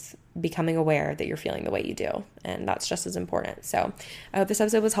as becoming aware that you're feeling the way you do. And that's just as important. So I hope this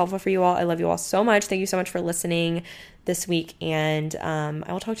episode was helpful for you all. I love you all so much. Thank you so much for listening this week. And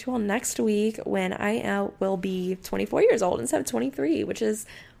I will talk to you all next week when I will be 24 years old instead of 23, which is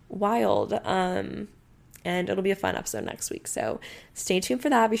wild. And it'll be a fun episode next week. So stay tuned for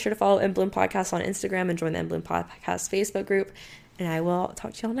that. Be sure to follow In Bloom Podcast on Instagram and join the In Bloom Podcast Facebook group. And I will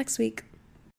talk to you all next week.